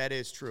 He's gone. that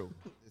is true.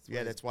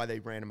 Yeah, that's why they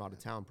ran him out of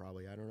town,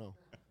 probably. I don't know.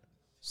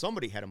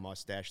 Somebody had a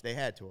mustache. They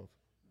had to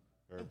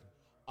have. Herb?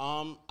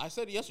 I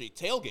said it yesterday,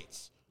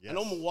 tailgates. I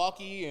know Yes.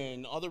 Milwaukee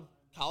and other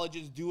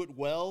colleges do it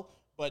well,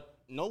 but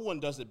no one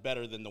does it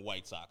better than the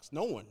White Sox.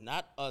 No one.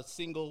 Not a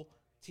single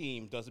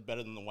team does it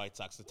better than the White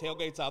Sox. The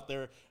tailgates out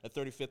there at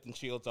 35th and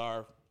Shields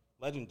are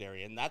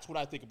legendary, and that's what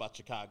I think about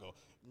Chicago.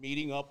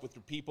 Meeting up with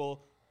your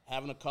people,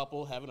 having a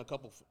couple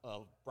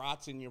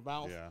brats in your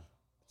mouth. Yeah.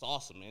 It's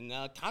awesome. And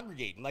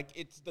congregating. Like,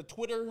 it's the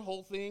Twitter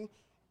whole thing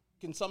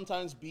can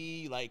sometimes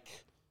be, like,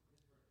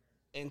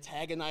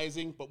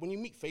 antagonizing, but when you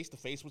meet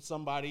face-to-face with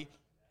somebody,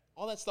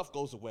 all that stuff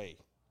goes away.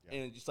 Yeah.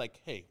 And it's just like,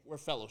 hey, we're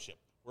fellowship.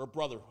 We're a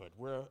brotherhood.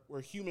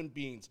 We're human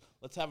beings.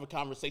 Let's have a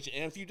conversation.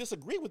 And if you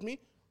disagree with me,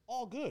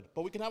 all good.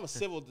 But we can have a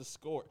civil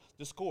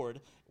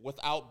discord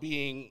without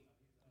being,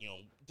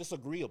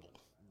 disagreeable.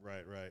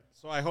 Right.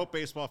 So I hope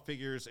baseball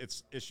figures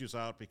its issues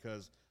out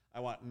because I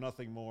want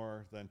nothing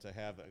more than to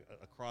have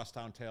a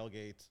crosstown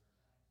tailgate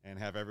and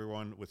have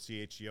everyone with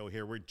CHGO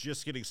here. We're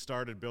just getting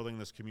started building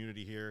this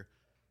community here.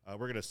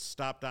 We're going to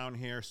stop down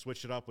here,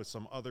 switch it up with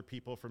some other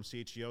people from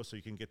CHGO so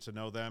you can get to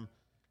know them.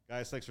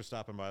 Guys, thanks for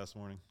stopping by this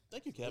morning.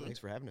 Thank you, Kevin. Thanks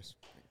for having us.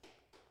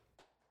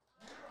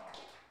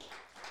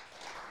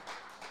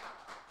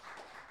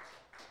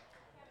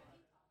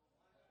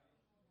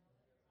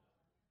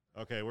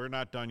 Okay, we're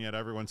not done yet.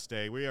 Everyone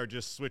stay. We are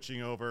just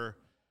switching over.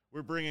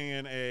 We're bringing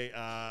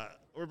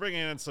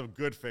in some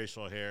good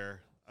facial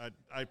hair.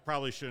 I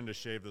probably shouldn't have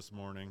shaved this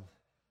morning,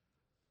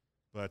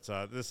 but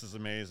this is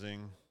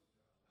amazing.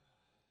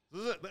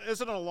 This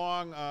isn't a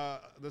long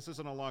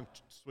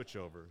switch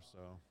over, so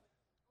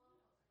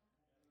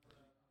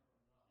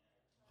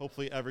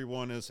hopefully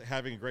everyone is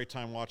having a great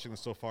time watching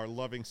this so far,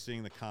 loving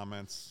seeing the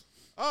comments.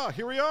 Oh,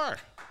 here we are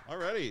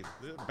already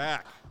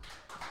back.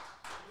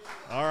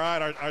 All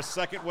right, our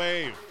second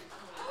wave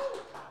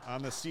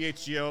on the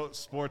CHGO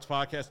Sports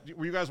Podcast.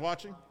 Were you guys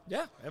watching?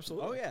 Yeah,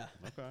 absolutely. Oh, yeah.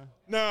 Okay.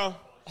 No.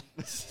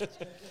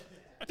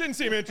 Didn't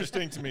seem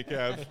interesting to me,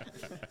 Kev. Of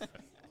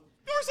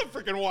course I'm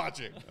freaking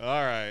watching.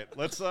 All right,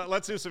 let's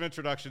do some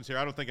introductions here.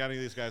 I don't think any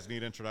of these guys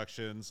need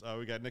introductions.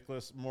 We got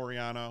Nicholas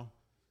Moriano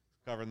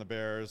covering the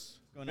Bears.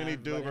 Going on, Vinny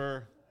everybody?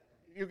 Duber.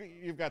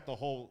 You've got the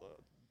whole.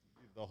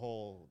 I got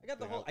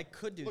the thing whole. out. I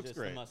could do Looks just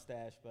great. the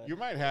mustache, but You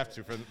might have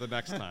to for the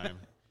next time.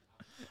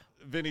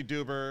 Vinny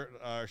Duber,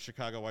 our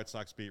Chicago White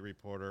Sox beat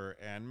reporter,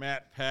 and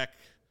Matt Peck,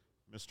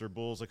 Mr.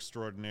 Bulls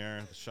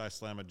extraordinaire, the Shy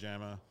Slamma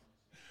Jamma.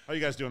 How you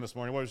guys doing this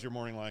morning? What was your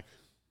morning like?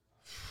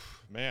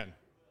 Man,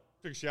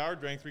 took a shower,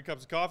 drank 3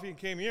 cups of coffee, and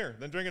came here.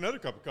 Then drank another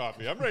cup of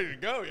coffee. I'm ready to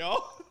go,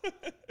 y'all.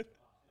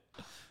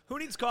 Who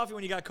needs coffee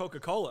when you got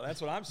Coca-Cola?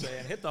 That's what I'm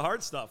saying. Hit the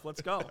hard stuff.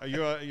 Let's go. Are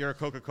you're a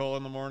Coca-Cola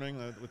in the morning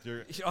with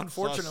your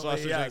Unfortunately,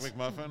 sausage yes. egg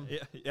McMuffin?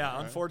 Yeah,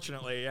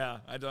 unfortunately, yeah.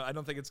 I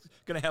don't think it's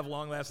going to have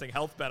long-lasting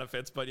health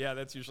benefits, but yeah,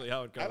 that's usually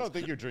how it goes. I don't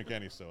think you drink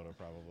any soda,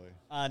 probably.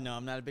 no,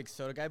 I'm not a big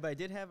soda guy, but I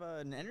did have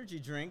an energy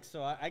drink,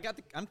 so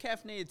I'm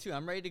caffeinated too.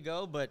 I'm ready to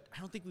go, but I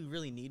don't think we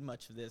really need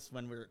much of this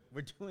when we're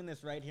doing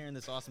this right here in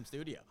this awesome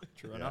studio.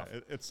 True Yeah, enough.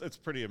 it's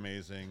pretty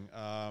amazing.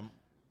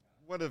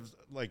 What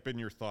have been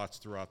your thoughts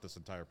throughout this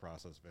entire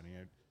process, Vinny?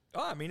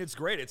 Oh, I mean, it's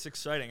great. It's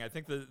exciting. I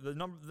think the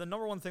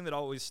number one thing that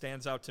always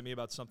stands out to me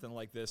about something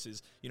like this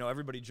is,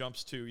 everybody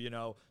jumps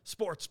to,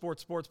 sports,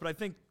 but I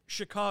think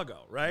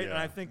Chicago, right? Yeah. And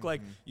I think,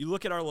 you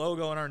look at our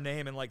logo and our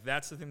name, and,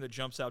 that's the thing that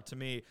jumps out to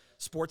me.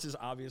 Sports is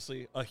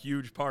obviously a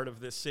huge part of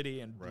this city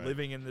and Right.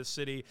 living in this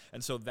city,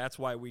 and so that's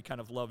why we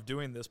kind of love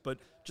doing this. But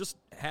just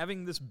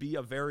having this be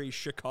a very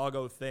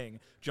Chicago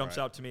thing jumps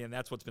Right. out to me, and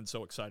that's what's been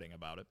so exciting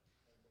about it.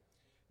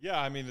 Yeah,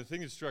 I mean, the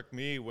thing that struck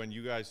me when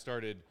you guys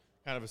started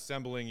kind of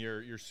assembling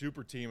your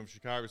super team of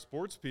Chicago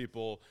sports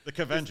people. The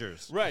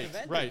Cavengers. Right,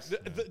 Avengers.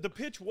 right. The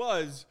pitch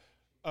was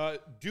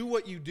do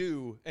what you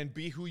do and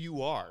be who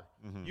you are.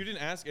 Mm-hmm. You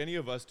didn't ask any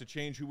of us to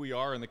change who we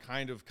are and the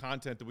kind of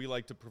content that we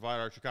like to provide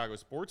our Chicago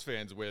sports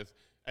fans with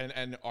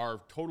and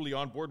are totally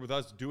on board with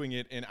us doing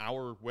it in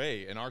our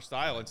way, in our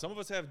style. And some of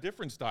us have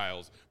different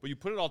styles, but you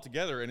put it all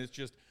together and it's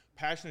just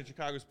passionate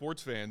Chicago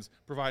sports fans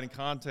providing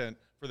content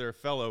for their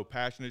fellow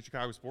passionate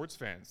Chicago sports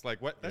fans.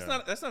 Like what? That's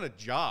Yeah. not a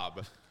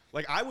job.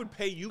 Like I would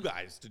pay you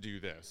guys to do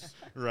this.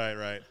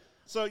 Right.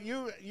 So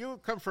you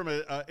come from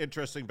an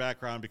interesting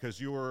background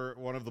because you were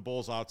one of the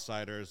Bulls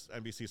outsiders,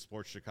 NBC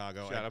Sports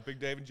Chicago. Shout out Big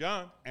Dave and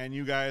John. And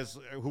you guys,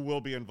 who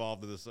will be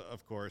involved in this,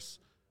 of course,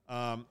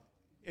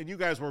 and you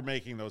guys were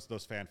making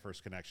those fan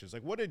first connections.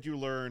 Like, what did you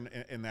learn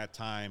in that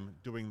time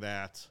doing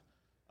that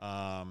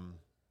on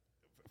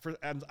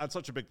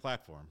such a big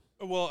platform?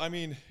 Well, I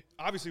mean,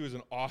 obviously it was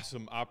an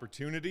awesome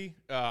opportunity.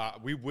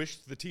 We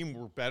wished the team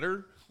were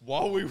better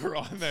while we were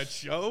on that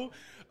show.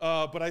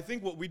 But I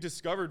think what we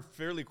discovered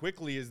fairly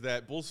quickly is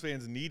that Bulls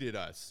fans needed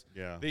us.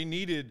 Yeah. They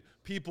needed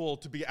people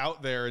to be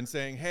out there and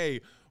saying,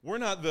 hey, we're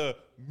not the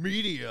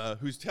media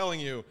who's telling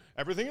you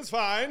everything is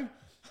fine.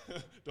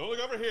 Don't look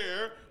over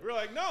here. We're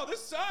like, no, this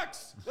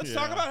sucks. Let's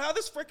talk about how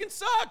this freaking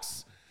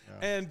sucks.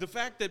 Yeah. And the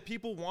fact that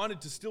people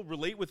wanted to still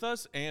relate with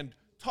us and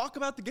talk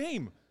about the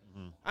game.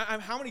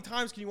 How many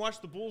times can you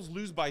watch the Bulls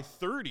lose by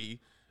 30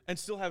 and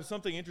still have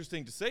something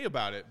interesting to say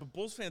about it? But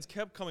Bulls fans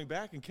kept coming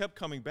back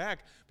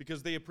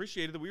because they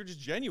appreciated that we were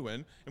just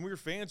genuine and we were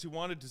fans who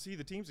wanted to see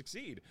the team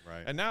succeed.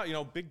 Right. And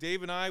now, Big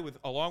Dave and I,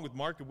 along with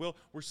Mark and Will,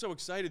 we're so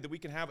excited that we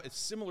can have a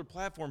similar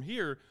platform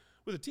here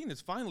with a team that's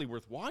finally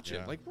worth watching.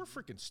 Yeah. Like, we're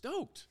freaking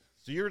stoked.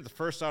 So you're the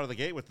first out of the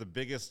gate with the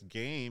biggest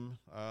game.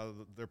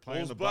 They're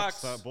playing Bulls the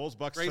Bucks. Bulls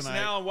Bucks Race tonight.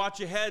 now and watch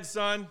your head,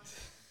 son.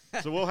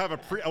 So we'll have a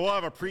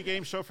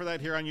pregame show for that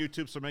here on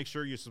YouTube. So make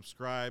sure you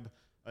subscribe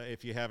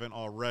if you haven't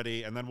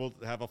already, and then we'll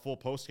have a full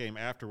postgame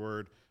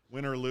afterward.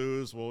 Win or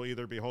lose, we'll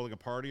either be holding a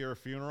party or a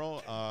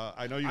funeral.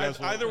 I know you guys.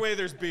 Either way,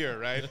 there's beer,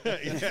 right?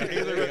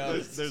 Either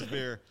way, there's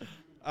beer.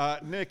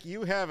 Nick,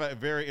 you have a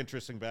very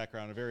interesting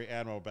background, a very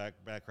admirable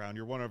background.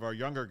 You're one of our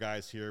younger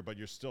guys here, but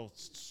you're still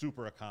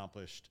super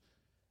accomplished.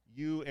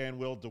 You and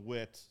Will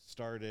DeWitt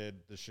started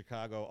the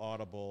Chicago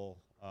Audible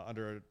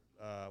under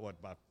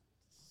about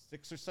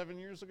 6 or 7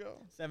 years ago?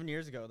 7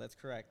 years ago, that's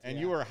correct. And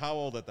yeah. you were how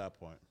old at that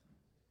point?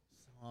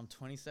 So I'm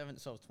 27,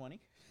 so 20.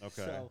 Okay.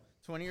 So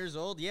 20 years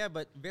old, yeah,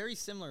 but very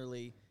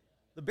similarly,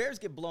 the Bears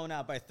get blown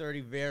out by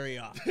 30 very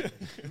often.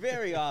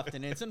 Very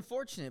often. And it's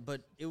unfortunate,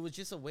 but it was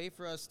just a way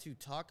for us to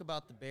talk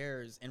about the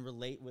Bears and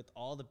relate with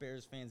all the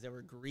Bears fans that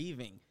were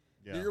grieving.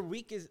 Yeah. Your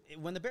week is,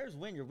 when the Bears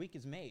win, your week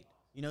is made.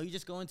 You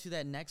just go into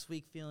that next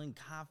week feeling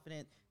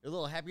confident. You're a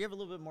little happy. You have a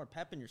little bit more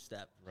pep in your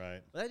step. Right.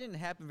 But that didn't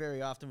happen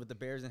very often with the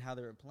Bears and how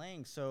they were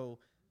playing. So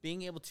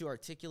being able to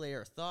articulate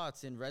our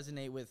thoughts and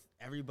resonate with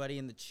everybody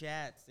in the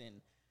chats,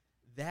 and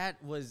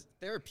that was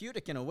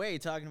therapeutic in a way,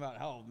 talking about,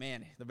 oh,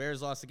 man, the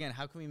Bears lost again.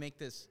 How can we make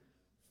this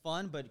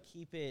fun but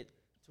keep it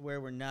to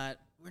where we're not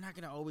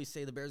going to always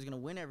say the Bears are going to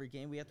win every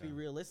game. We have to be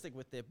realistic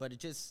with it. But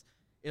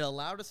it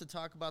allowed us to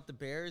talk about the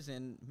Bears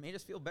and made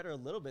us feel better a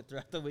little bit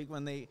throughout the week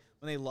when they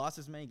lost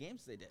as many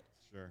games as they did.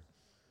 Sure.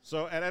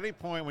 So at any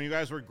point when you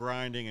guys were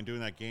grinding and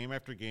doing that game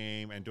after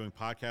game and doing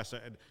podcasts,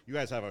 you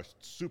guys have a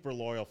super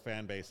loyal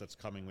fan base that's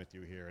coming with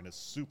you here and is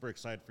super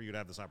excited for you to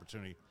have this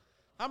opportunity.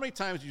 How many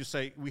times did you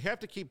say, we have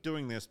to keep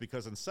doing this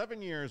because in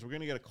 7 years we're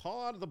going to get a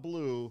call out of the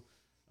blue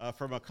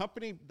from a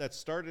company that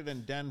started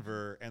in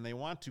Denver and they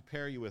want to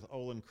pair you with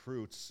Olin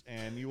Kreutz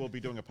and you will be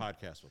doing a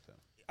podcast with him?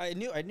 I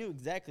knew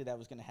exactly that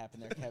was going to happen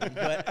there, Kevin.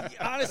 But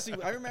honestly,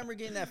 I remember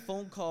getting that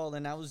phone call,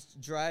 and I was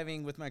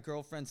driving with my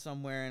girlfriend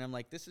somewhere, and I'm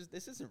like, this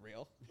isn't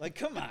real. Like,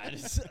 come on.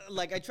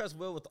 Like, I trust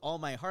Will with all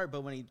my heart,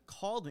 but when he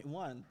called me,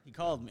 he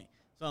called me.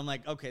 So I'm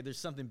like, okay, there's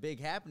something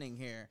big happening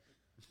here.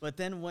 But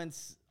then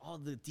once all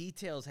the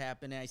details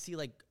happen, and I see,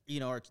 like,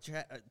 our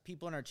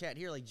people in our chat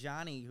here, like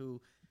Johnny,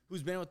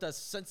 who's been with us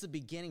since the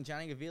beginning,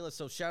 Johnny Gavila.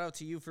 So shout out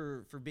to you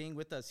for being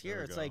with us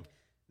here. It's like,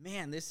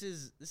 man, this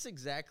is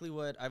exactly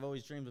what I've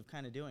always dreamed of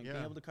kind of doing, being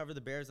able to cover the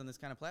Bears on this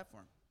kind of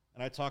platform.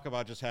 And I talk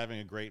about just having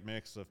a great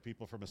mix of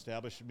people from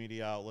established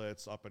media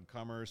outlets,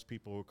 up-and-comers,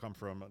 people who come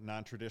from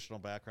non-traditional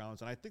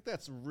backgrounds. And I think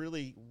that's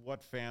really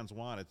what fans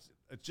want. It's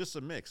just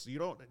a mix.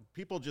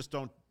 People just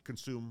don't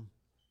consume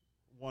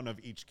one of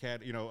each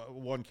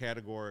one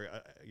category,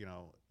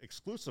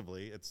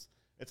 exclusively. It's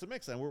a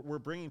mix, and we're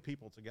bringing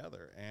people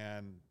together.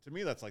 And to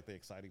me, that's like the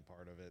exciting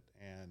part of it.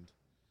 And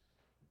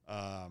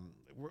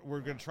we're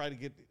going to try to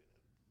get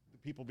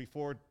people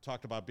before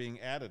talked about being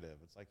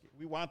additive. It's like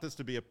we want this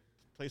to be a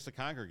place to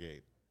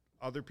congregate.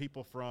 Other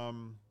people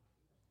from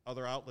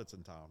other outlets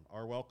in town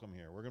are welcome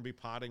here. We're going to be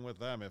potting with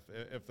them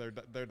if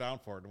they're down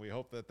for it, and we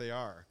hope that they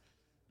are.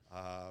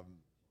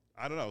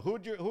 I don't know who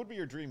would be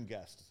your dream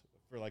guest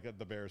for like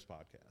the Bears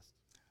podcast.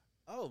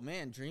 Oh,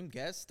 man, dream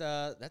guest?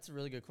 That's a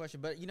really good question.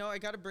 But, I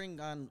got to bring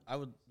on,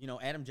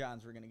 Adam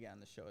Johns we're going to get on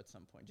the show at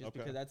some point. Just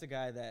because that's a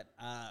guy that,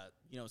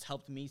 has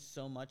helped me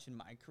so much in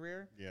my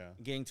career. Yeah.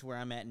 Getting to where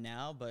I'm at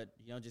now. But,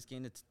 just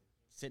getting to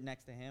sit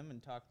next to him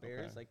and talk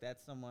Bears, like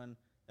that's someone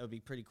that would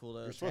be pretty cool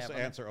to You're supposed to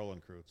answer Olin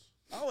Kreutz.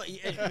 Oh,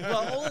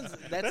 well, Olin's,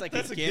 that's like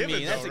a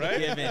gimme. That's a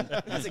given.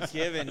 That's a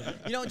given.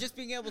 Just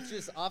being able to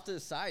just off to the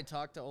side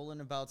talk to Olin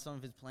about some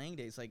of his playing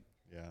days, like,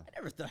 I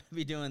never thought I'd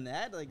be doing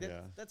that. Like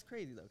that's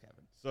crazy though,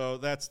 Kevin. So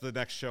that's the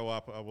next show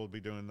up. We'll be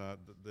doing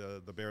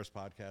the Bears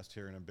podcast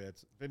here in a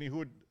bit. Vinny,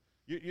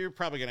 you're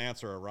probably going to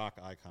answer a rock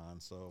icon.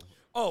 So.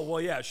 Oh well,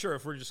 yeah, sure.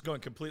 If we're just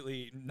going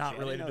completely not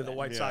related to the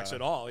White Sox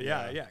at all,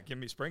 give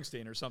me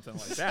Springsteen or something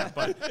like that.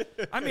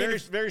 But I mean,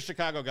 very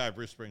Chicago guy,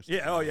 Bruce Springsteen.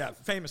 Yeah. Oh yeah,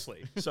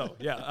 famously. So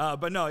yeah.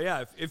 But no,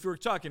 yeah. If we're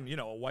talking,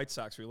 a White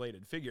Sox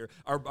related figure,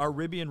 are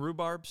Ribby and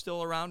Rhubarb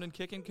still around and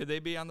kicking? Could they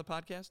be on the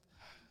podcast?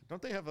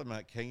 Don't they have them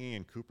like hanging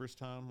in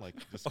Cooperstown? Like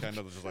just kind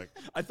of just like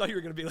I thought you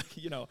were going to be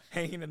like,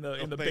 hanging in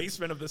the they-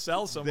 basement of the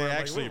cell somewhere. they I'm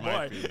actually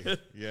like, might boy. be.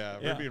 Yeah,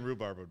 Yeah. Ruby and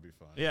Rhubarb would be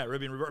fun. Yeah,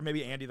 Ruby and Rhubarb,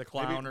 maybe Andy the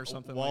Clown Maybe or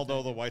something Waldo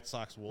like that. the White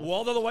Sox Wolf.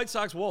 Waldo the White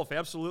Sox Wolf,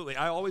 absolutely.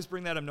 I always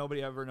bring that up.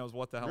 Nobody ever knows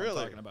what the hell Really?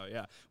 I'm talking about.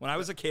 Yeah, when I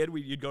was a kid,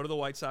 you'd go to the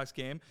White Sox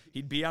game.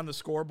 He'd be on the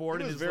scoreboard.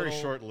 He in was his very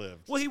little-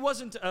 short-lived. Well, he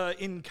wasn't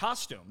in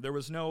costume. There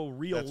was no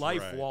real That's life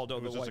right. Waldo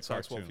It was the just White a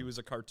Sox Wolf. cartoon. He was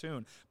a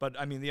cartoon. But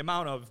I mean, the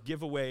amount of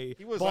giveaway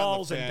He was on the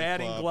balls and fan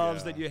batting club, gloves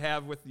yeah. that you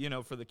have with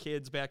for the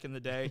kids back in the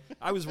day.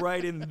 I was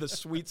right in the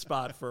sweet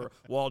spot for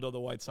Waldo the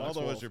White Sox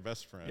Waldo Wolf. was your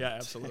best friend. Yeah,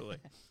 absolutely.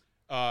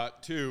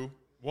 2,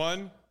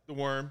 1, the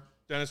Worm,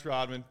 Dennis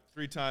Rodman,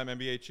 3-time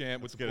NBA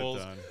champ with Let's the get it Bulls.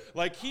 done.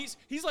 Like he's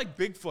like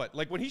Bigfoot.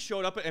 Like when he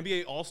showed up at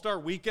NBA All-Star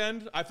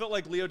Weekend, I felt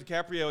like Leo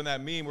DiCaprio in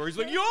that meme where he's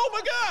like, "Yo,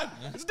 my God,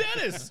 it's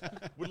Dennis."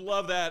 Would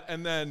love that.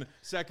 And then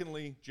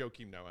secondly,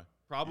 Joakim Noah.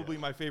 Probably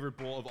my favorite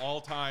Bull of all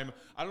time.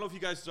 I don't know if you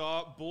guys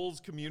saw Bulls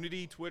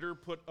community Twitter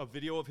put a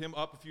video of him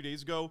up a few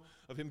days ago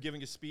of him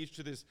giving a speech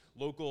to this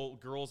local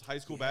girls high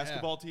school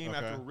basketball team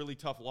after a really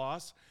tough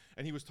loss.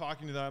 And he was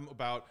talking to them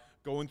about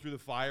going through the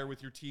fire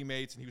with your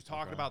teammates. And he was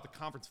talking about the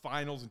conference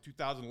finals in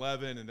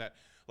 2011 and that,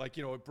 like,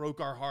 it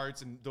broke our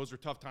hearts and those were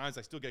tough times.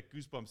 I still get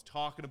goosebumps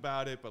talking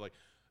about it. But, like,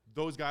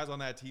 those guys on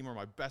that team are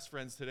my best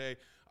friends today.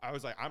 I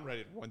was like, I'm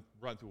ready to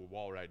run through a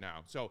wall right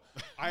now. So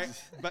Are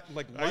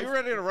you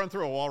ready to run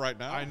through a wall right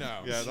now? I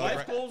know. Yeah.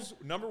 Life goals,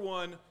 number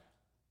 1,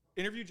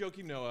 interview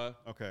Joakim Noah.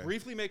 Okay.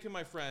 Briefly make him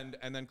my friend,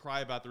 and then cry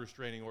about the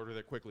restraining order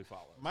that quickly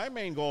follows. My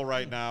main goal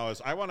right now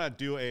is I want to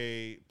do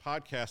a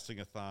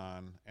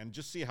podcasting-a-thon and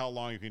just see how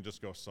long you can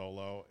just go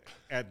solo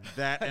at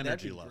that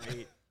energy level.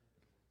 Great.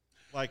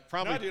 Like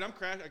probably. No, dude, I'm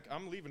crashing.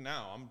 I'm leaving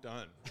now. I'm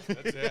done.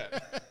 That's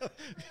it.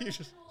 You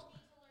just-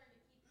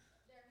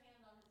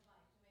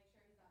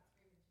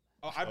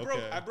 Oh, I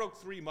broke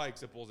 3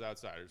 mics at Bulls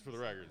Outsiders for the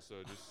record. So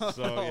just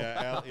so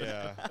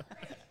yeah.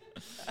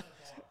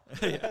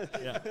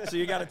 yeah. So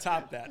you got to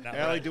top that now.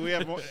 Allie, do we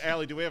have more?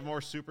 Allie, do we have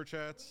more super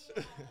chats?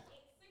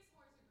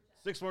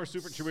 6 more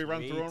super. Should we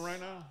run through them right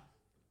now?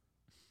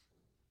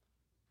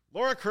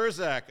 Laura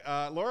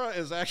Kurzak. Laura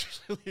is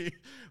actually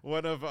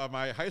one of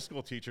my high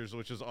school teachers,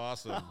 which is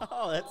awesome.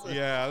 Oh, that's This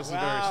wow. is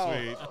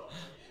very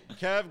sweet.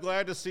 Kev,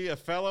 glad to see a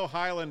fellow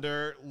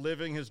Highlander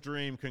living his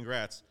dream.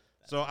 Congrats.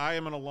 So I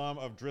am an alum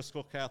of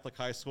Driscoll Catholic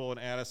High School in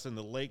Addison,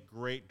 the late,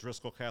 great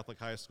Driscoll Catholic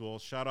High School.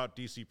 Shout out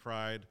DC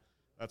Pride.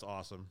 That's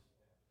awesome.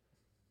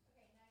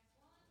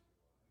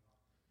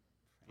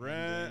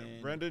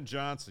 Brendan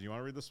Johnson. You want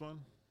to read this one?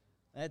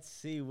 Let's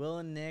see. Will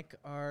and Nick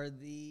are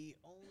the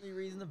only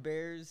reason the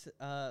Bears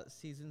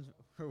seasons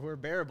were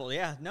bearable.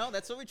 Yeah, no,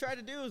 that's what we try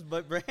to do.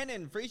 But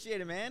Brandon,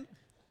 appreciate it, man.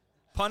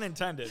 Pun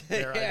intended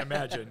there, I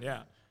imagine.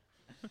 Yeah.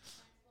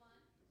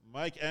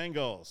 Mike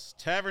Engels,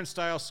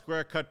 tavern-style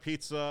square-cut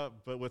pizza,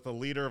 but with a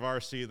liter of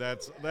RC.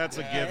 That's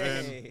a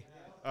given. Hey.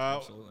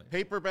 Absolutely.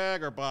 Paper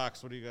bag or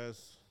box? What do you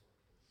guys?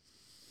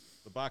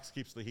 The box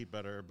keeps the heat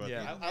better, but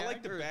Yeah. I like I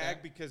the agree with bag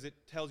that. because it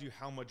tells you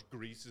how much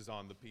grease is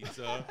on the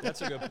pizza.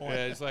 That's a good point.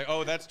 Yeah, it's like,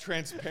 oh, that's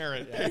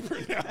transparent paper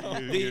now.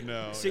 you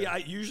know. See, yeah.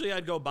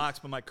 I'd go box,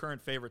 but my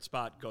current favorite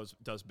spot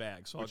does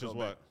bag. So Which I'll is go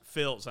what? back.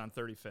 Phil's on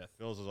 35th.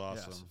 Phil's is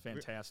awesome. Yes,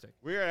 fantastic.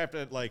 We're gonna have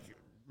to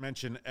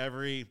mention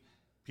every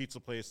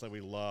pizza place that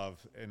we love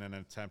in an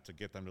attempt to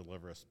get them to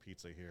deliver us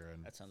pizza here,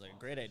 and That sounds like a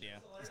great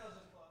idea.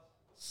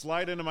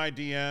 slide into my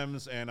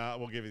DMs and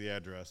we'll give you the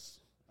address.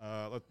 We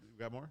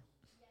got more?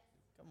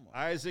 Come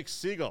on. Isaac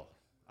Siegel.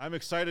 I'm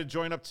excited to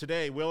join up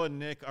today. Will and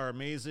Nick are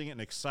amazing and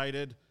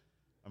excited.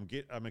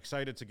 I'm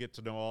excited to get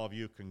to know all of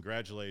you.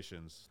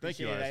 Congratulations. Thank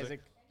you, Appreciate it, Isaac.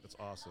 Isaac. That's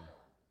awesome.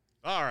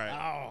 All right.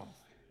 Oh,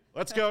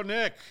 Let's go,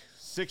 Nick.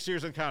 6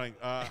 years and counting.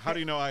 How do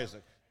you know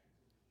Isaac?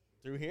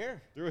 through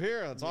here. Through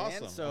here. That's Man,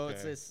 awesome. So Okay.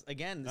 it's this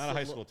again. Not a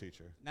high school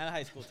teacher. Not a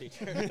high school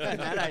teacher. Not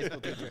a high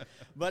school teacher.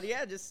 But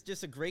yeah,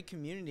 just a great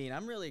community. And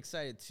I'm really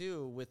excited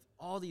too with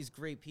all these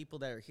great people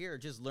that are here,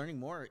 just learning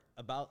more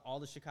about all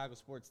the Chicago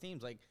sports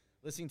teams. Like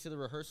listening to the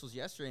rehearsals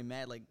yesterday,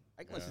 Matt, like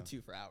I can listen to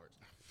you for hours.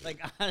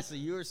 Like honestly,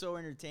 you are so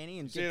entertaining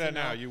and Say get that to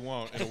know- now. You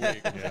won't in a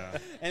week. Yeah.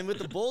 And with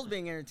the Bulls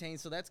being entertained,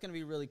 so that's going to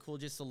be really cool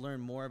just to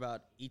learn more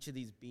about each of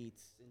these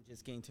beats and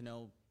just getting to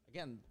know,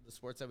 again, the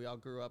sports that we all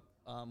grew up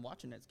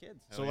watching as kids.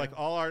 So like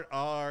all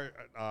our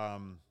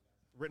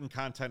written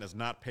content is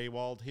not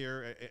paywalled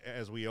here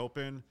as we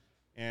open,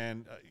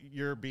 and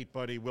your beat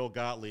buddy Will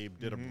Gottlieb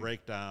did a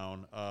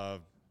breakdown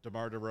of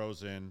DeMar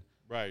DeRozan.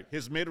 Right.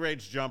 His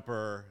mid-range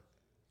jumper,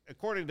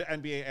 according to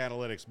NBA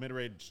analytics,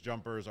 mid-range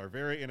jumpers are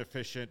very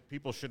inefficient.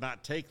 People should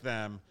not take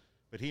them,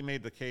 but he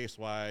made the case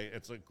why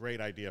it's a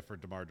great idea for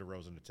DeMar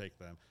DeRozan to take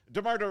them.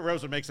 DeMar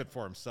DeRozan makes it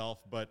for himself,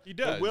 but He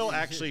does. Will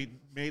actually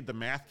made the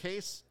math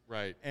case.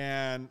 Right.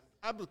 And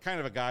I'm kind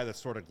of a guy that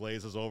sort of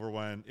glazes over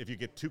if you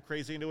get too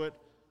crazy into it.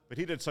 But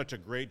he did such a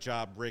great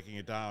job breaking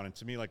it down. And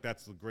to me, like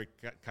that's the great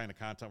kind of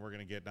content we're going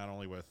to get, not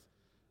only with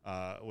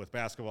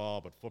basketball,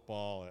 but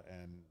football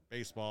and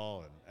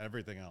baseball and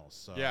everything else.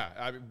 So.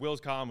 Yeah, Will's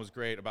column was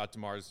great about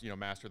DeMar's,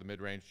 master of the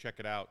mid-range. Check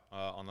it out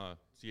on the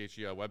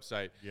CHE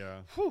website. Yeah.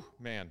 Whew,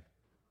 man.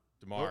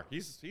 DeMar.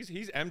 He's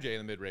MJ in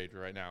the mid-range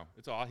right now.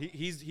 It's all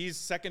he's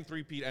second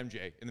three-peat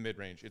MJ in the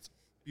mid-range. It's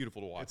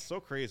beautiful to watch. It's so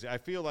crazy. I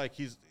feel like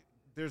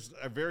there's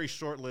a very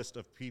short list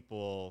of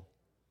people,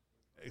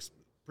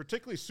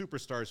 particularly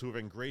superstars, who have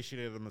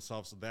ingratiated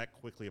themselves that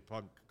quickly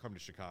upon come to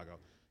Chicago.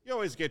 You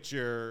always get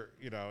your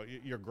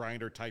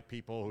grinder type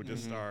people who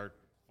just are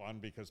fun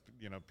because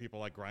people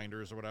like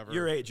grinders or whatever.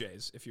 Your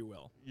AJs, if you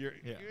will.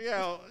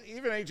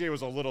 Even AJ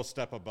was a little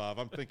step above.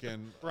 I'm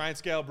thinking Brian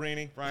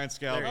Scalabrine.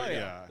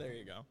 There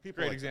you go.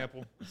 People Great like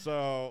example. that.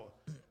 So,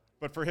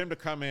 but for him to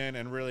come in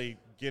and really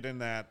get in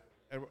that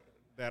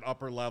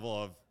upper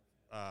level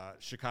of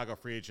Chicago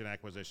free agent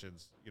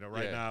acquisitions,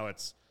 right now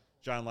it's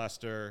John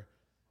Lester,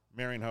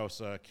 Marion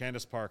Hossa,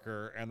 Candace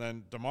Parker, and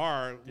then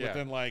DeMar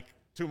within like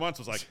 2 months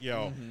was like,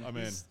 yo, I'm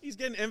in. He's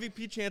getting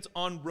MVP chance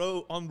on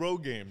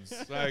road games.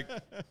 Like,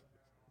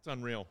 it's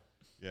unreal.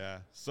 Yeah.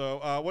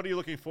 So what are you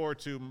looking forward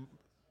to,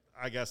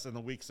 I guess, in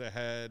the weeks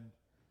ahead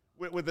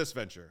with this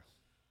venture?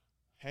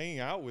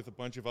 Hanging out with a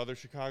bunch of other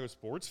Chicago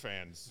sports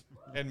fans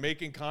and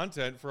making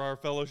content for our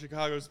fellow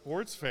Chicago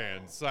sports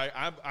fans.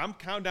 I'm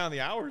counting down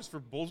the hours for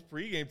Bulls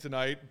pregame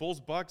tonight. Bulls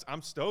Bucks.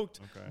 I'm stoked.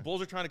 Okay.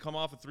 Bulls are trying to come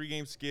off a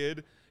 3-game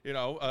skid.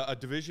 A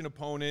division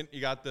opponent. You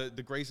got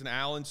the Grayson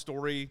Allen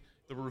story.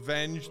 The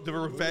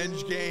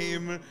revenge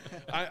game.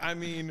 I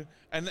mean,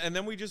 and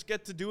then we just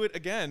get to do it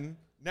again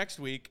next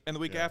week and the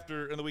week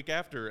after and the week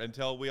after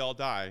until we all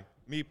die.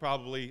 Me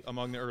probably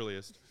among the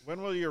earliest.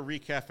 When will your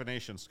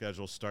recaffeination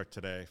schedule start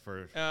today?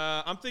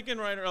 I'm thinking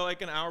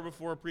like an hour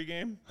before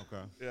pregame.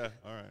 Okay. Yeah.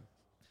 All right.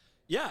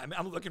 Yeah, I mean,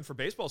 I'm looking for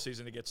baseball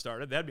season to get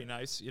started. That'd be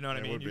nice. You know what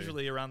I mean?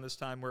 Usually around this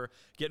time we're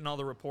getting all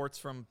the reports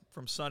from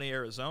sunny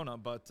Arizona,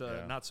 but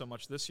not so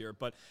much this year.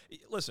 But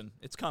listen,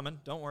 it's coming.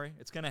 Don't worry.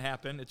 It's going to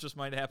happen. It just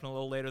might happen a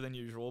little later than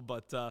usual.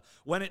 But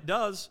when it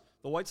does,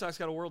 the White Sox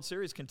got a World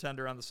Series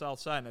contender on the south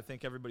side, and I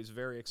think everybody's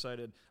very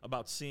excited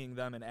about seeing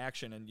them in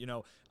action. And,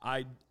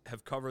 I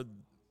have covered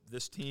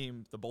this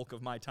team the bulk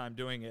of my time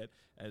doing it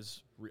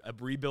as a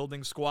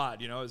rebuilding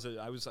squad. I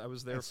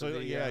was there for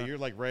the you're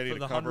like ready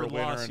to cover a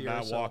winner and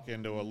not walk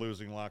into a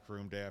losing locker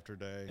room day after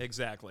day.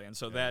 Exactly, and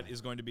so that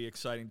is going to be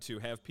exciting to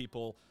have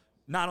people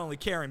not only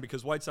caring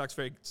because White Sox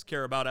fans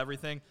care about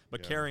everything,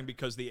 but caring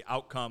because the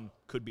outcome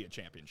could be a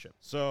championship.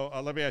 So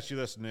let me ask you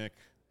this, Nick.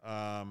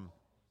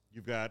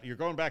 You're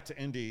going back to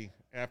Indy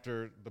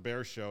after the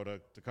Bears show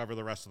to cover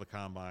the rest of the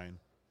combine.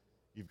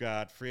 You've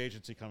got free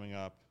agency coming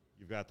up.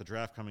 You've got the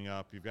draft coming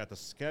up. You've got the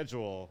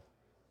schedule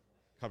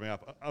coming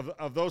up.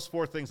 Of those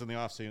 4 things in the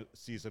off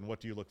season, what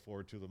do you look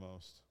forward to the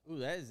most? Ooh,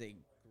 that is a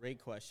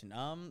great question.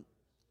 I'm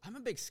a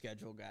big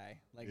schedule guy.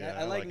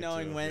 I like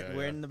knowing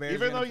when the Bears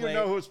even are though you play.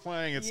 know who's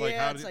playing, it's like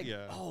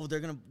they're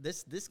gonna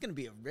this gonna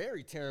be a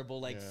very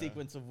terrible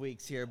sequence of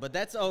weeks here. But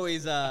that's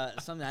always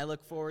something I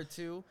look forward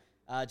to.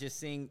 Just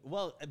seeing.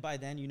 Well, by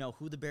then you know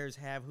who the Bears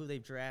have, who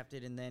they've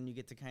drafted, and then you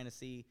get to kind of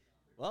see.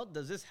 Well,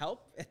 does this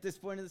help at this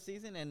point of the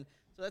season? And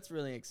so that's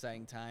really an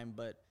exciting time.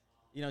 But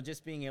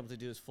just being able to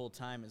do this full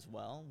time as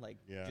well,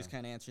 just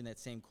kind of answering that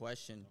same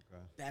question.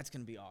 Okay. That's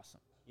gonna be awesome.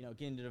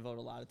 Getting to devote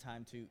a lot of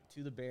time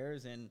to the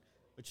Bears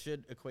which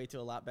should equate to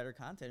a lot better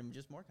content and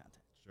just more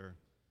content. Sure.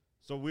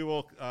 So we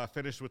will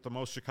finish with the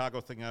most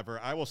Chicago thing ever.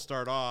 I will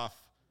start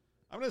off.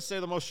 I'm going to say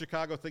the most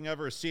Chicago thing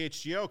ever is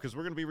CHGO because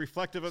we're going to be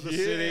reflective of the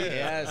city.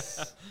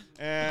 Yes.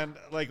 And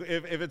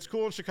if it's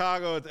cool in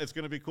Chicago, it's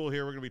going to be cool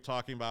here. We're going to be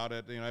talking about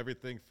it.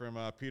 Everything from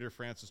Peter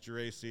Francis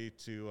Geraci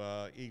to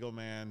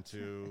Eagleman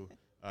to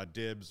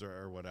Dibs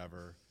or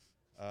whatever.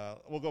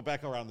 We'll go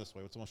back around this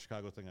way. What's the most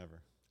Chicago thing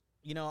ever?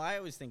 I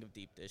always think of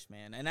deep dish,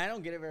 man, and I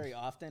don't get it very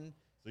often.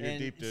 So you're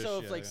deep dish.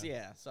 So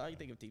so I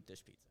think of deep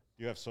dish pizza.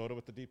 Do you have soda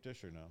with the deep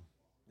dish or no?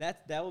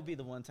 That will be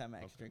the one time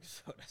I actually drink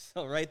soda.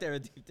 So right there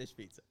with deep dish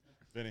pizza.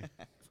 Vinny.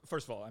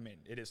 First of all, I mean,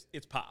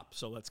 it's pop,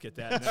 so let's get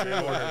that in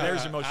order.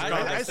 There's your most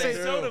Chicago. I say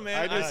soda,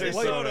 man. I say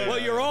soda. Well,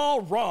 you're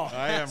all wrong.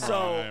 I am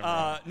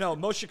wrong. No,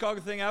 most Chicago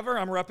thing ever.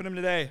 I'm repping him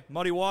today.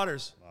 Muddy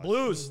Waters.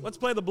 Blues. Let's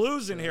play the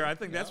blues in here. I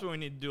think that's what we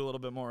need to do a little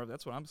bit more of.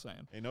 That's what I'm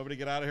saying. Ain't nobody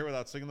get out of here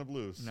without singing the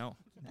blues. No.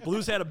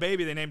 Blues had a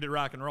baby. They named it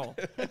rock and roll.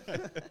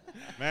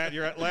 Matt,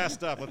 you're at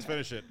last up. Let's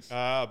finish it.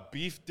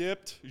 Beef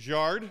dipped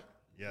Jard.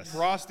 Yes.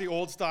 Frosty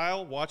old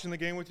style. Watching the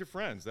game with your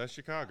friends. That's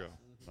Chicago.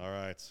 All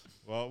right.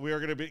 Well, we are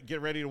going to get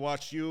ready to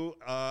watch you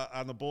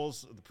on the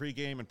Bulls, the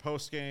pregame and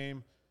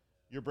postgame.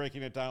 You're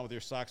breaking it down with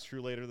your Sox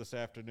crew later this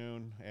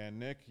afternoon. And,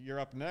 Nick, you're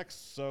up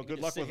next, so good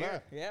luck with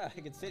that. Yeah, I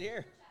can sit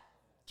here.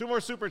 2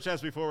 more Super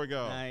Chats before we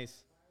go.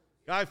 Nice.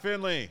 Guy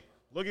Finley,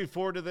 looking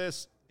forward to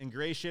this.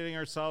 Ingratiating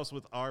ourselves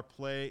with our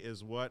play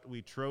is what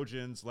we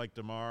Trojans like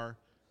DeMar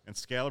and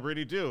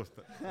Scalabrine do.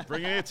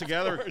 Bringing it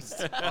together.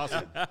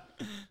 Awesome.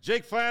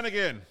 Jake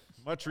Flanagan,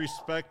 much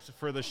respect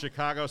for the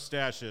Chicago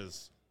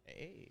stashes.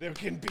 Hey. There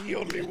can be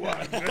only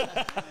one.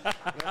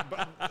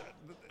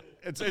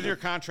 It's in your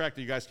contract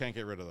that you guys can't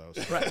get rid of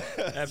those. Right.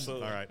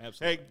 Absolutely. All right.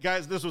 Absolutely. Hey,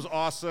 guys, this was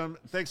awesome.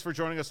 Thanks for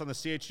joining us on the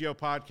CHGO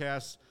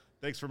podcast.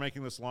 Thanks for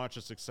making this launch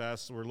a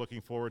success. We're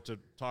looking forward to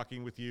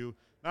talking with you,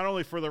 not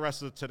only for the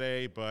rest of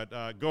today,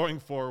 but going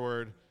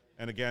forward.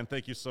 And again,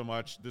 thank you so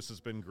much. This has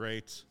been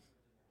great.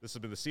 This has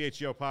been the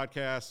CHGO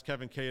podcast.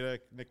 Kevin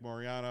Kadek, Nick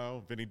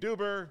Moriano, Vinny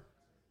Duber,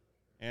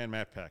 and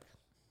Matt Peck.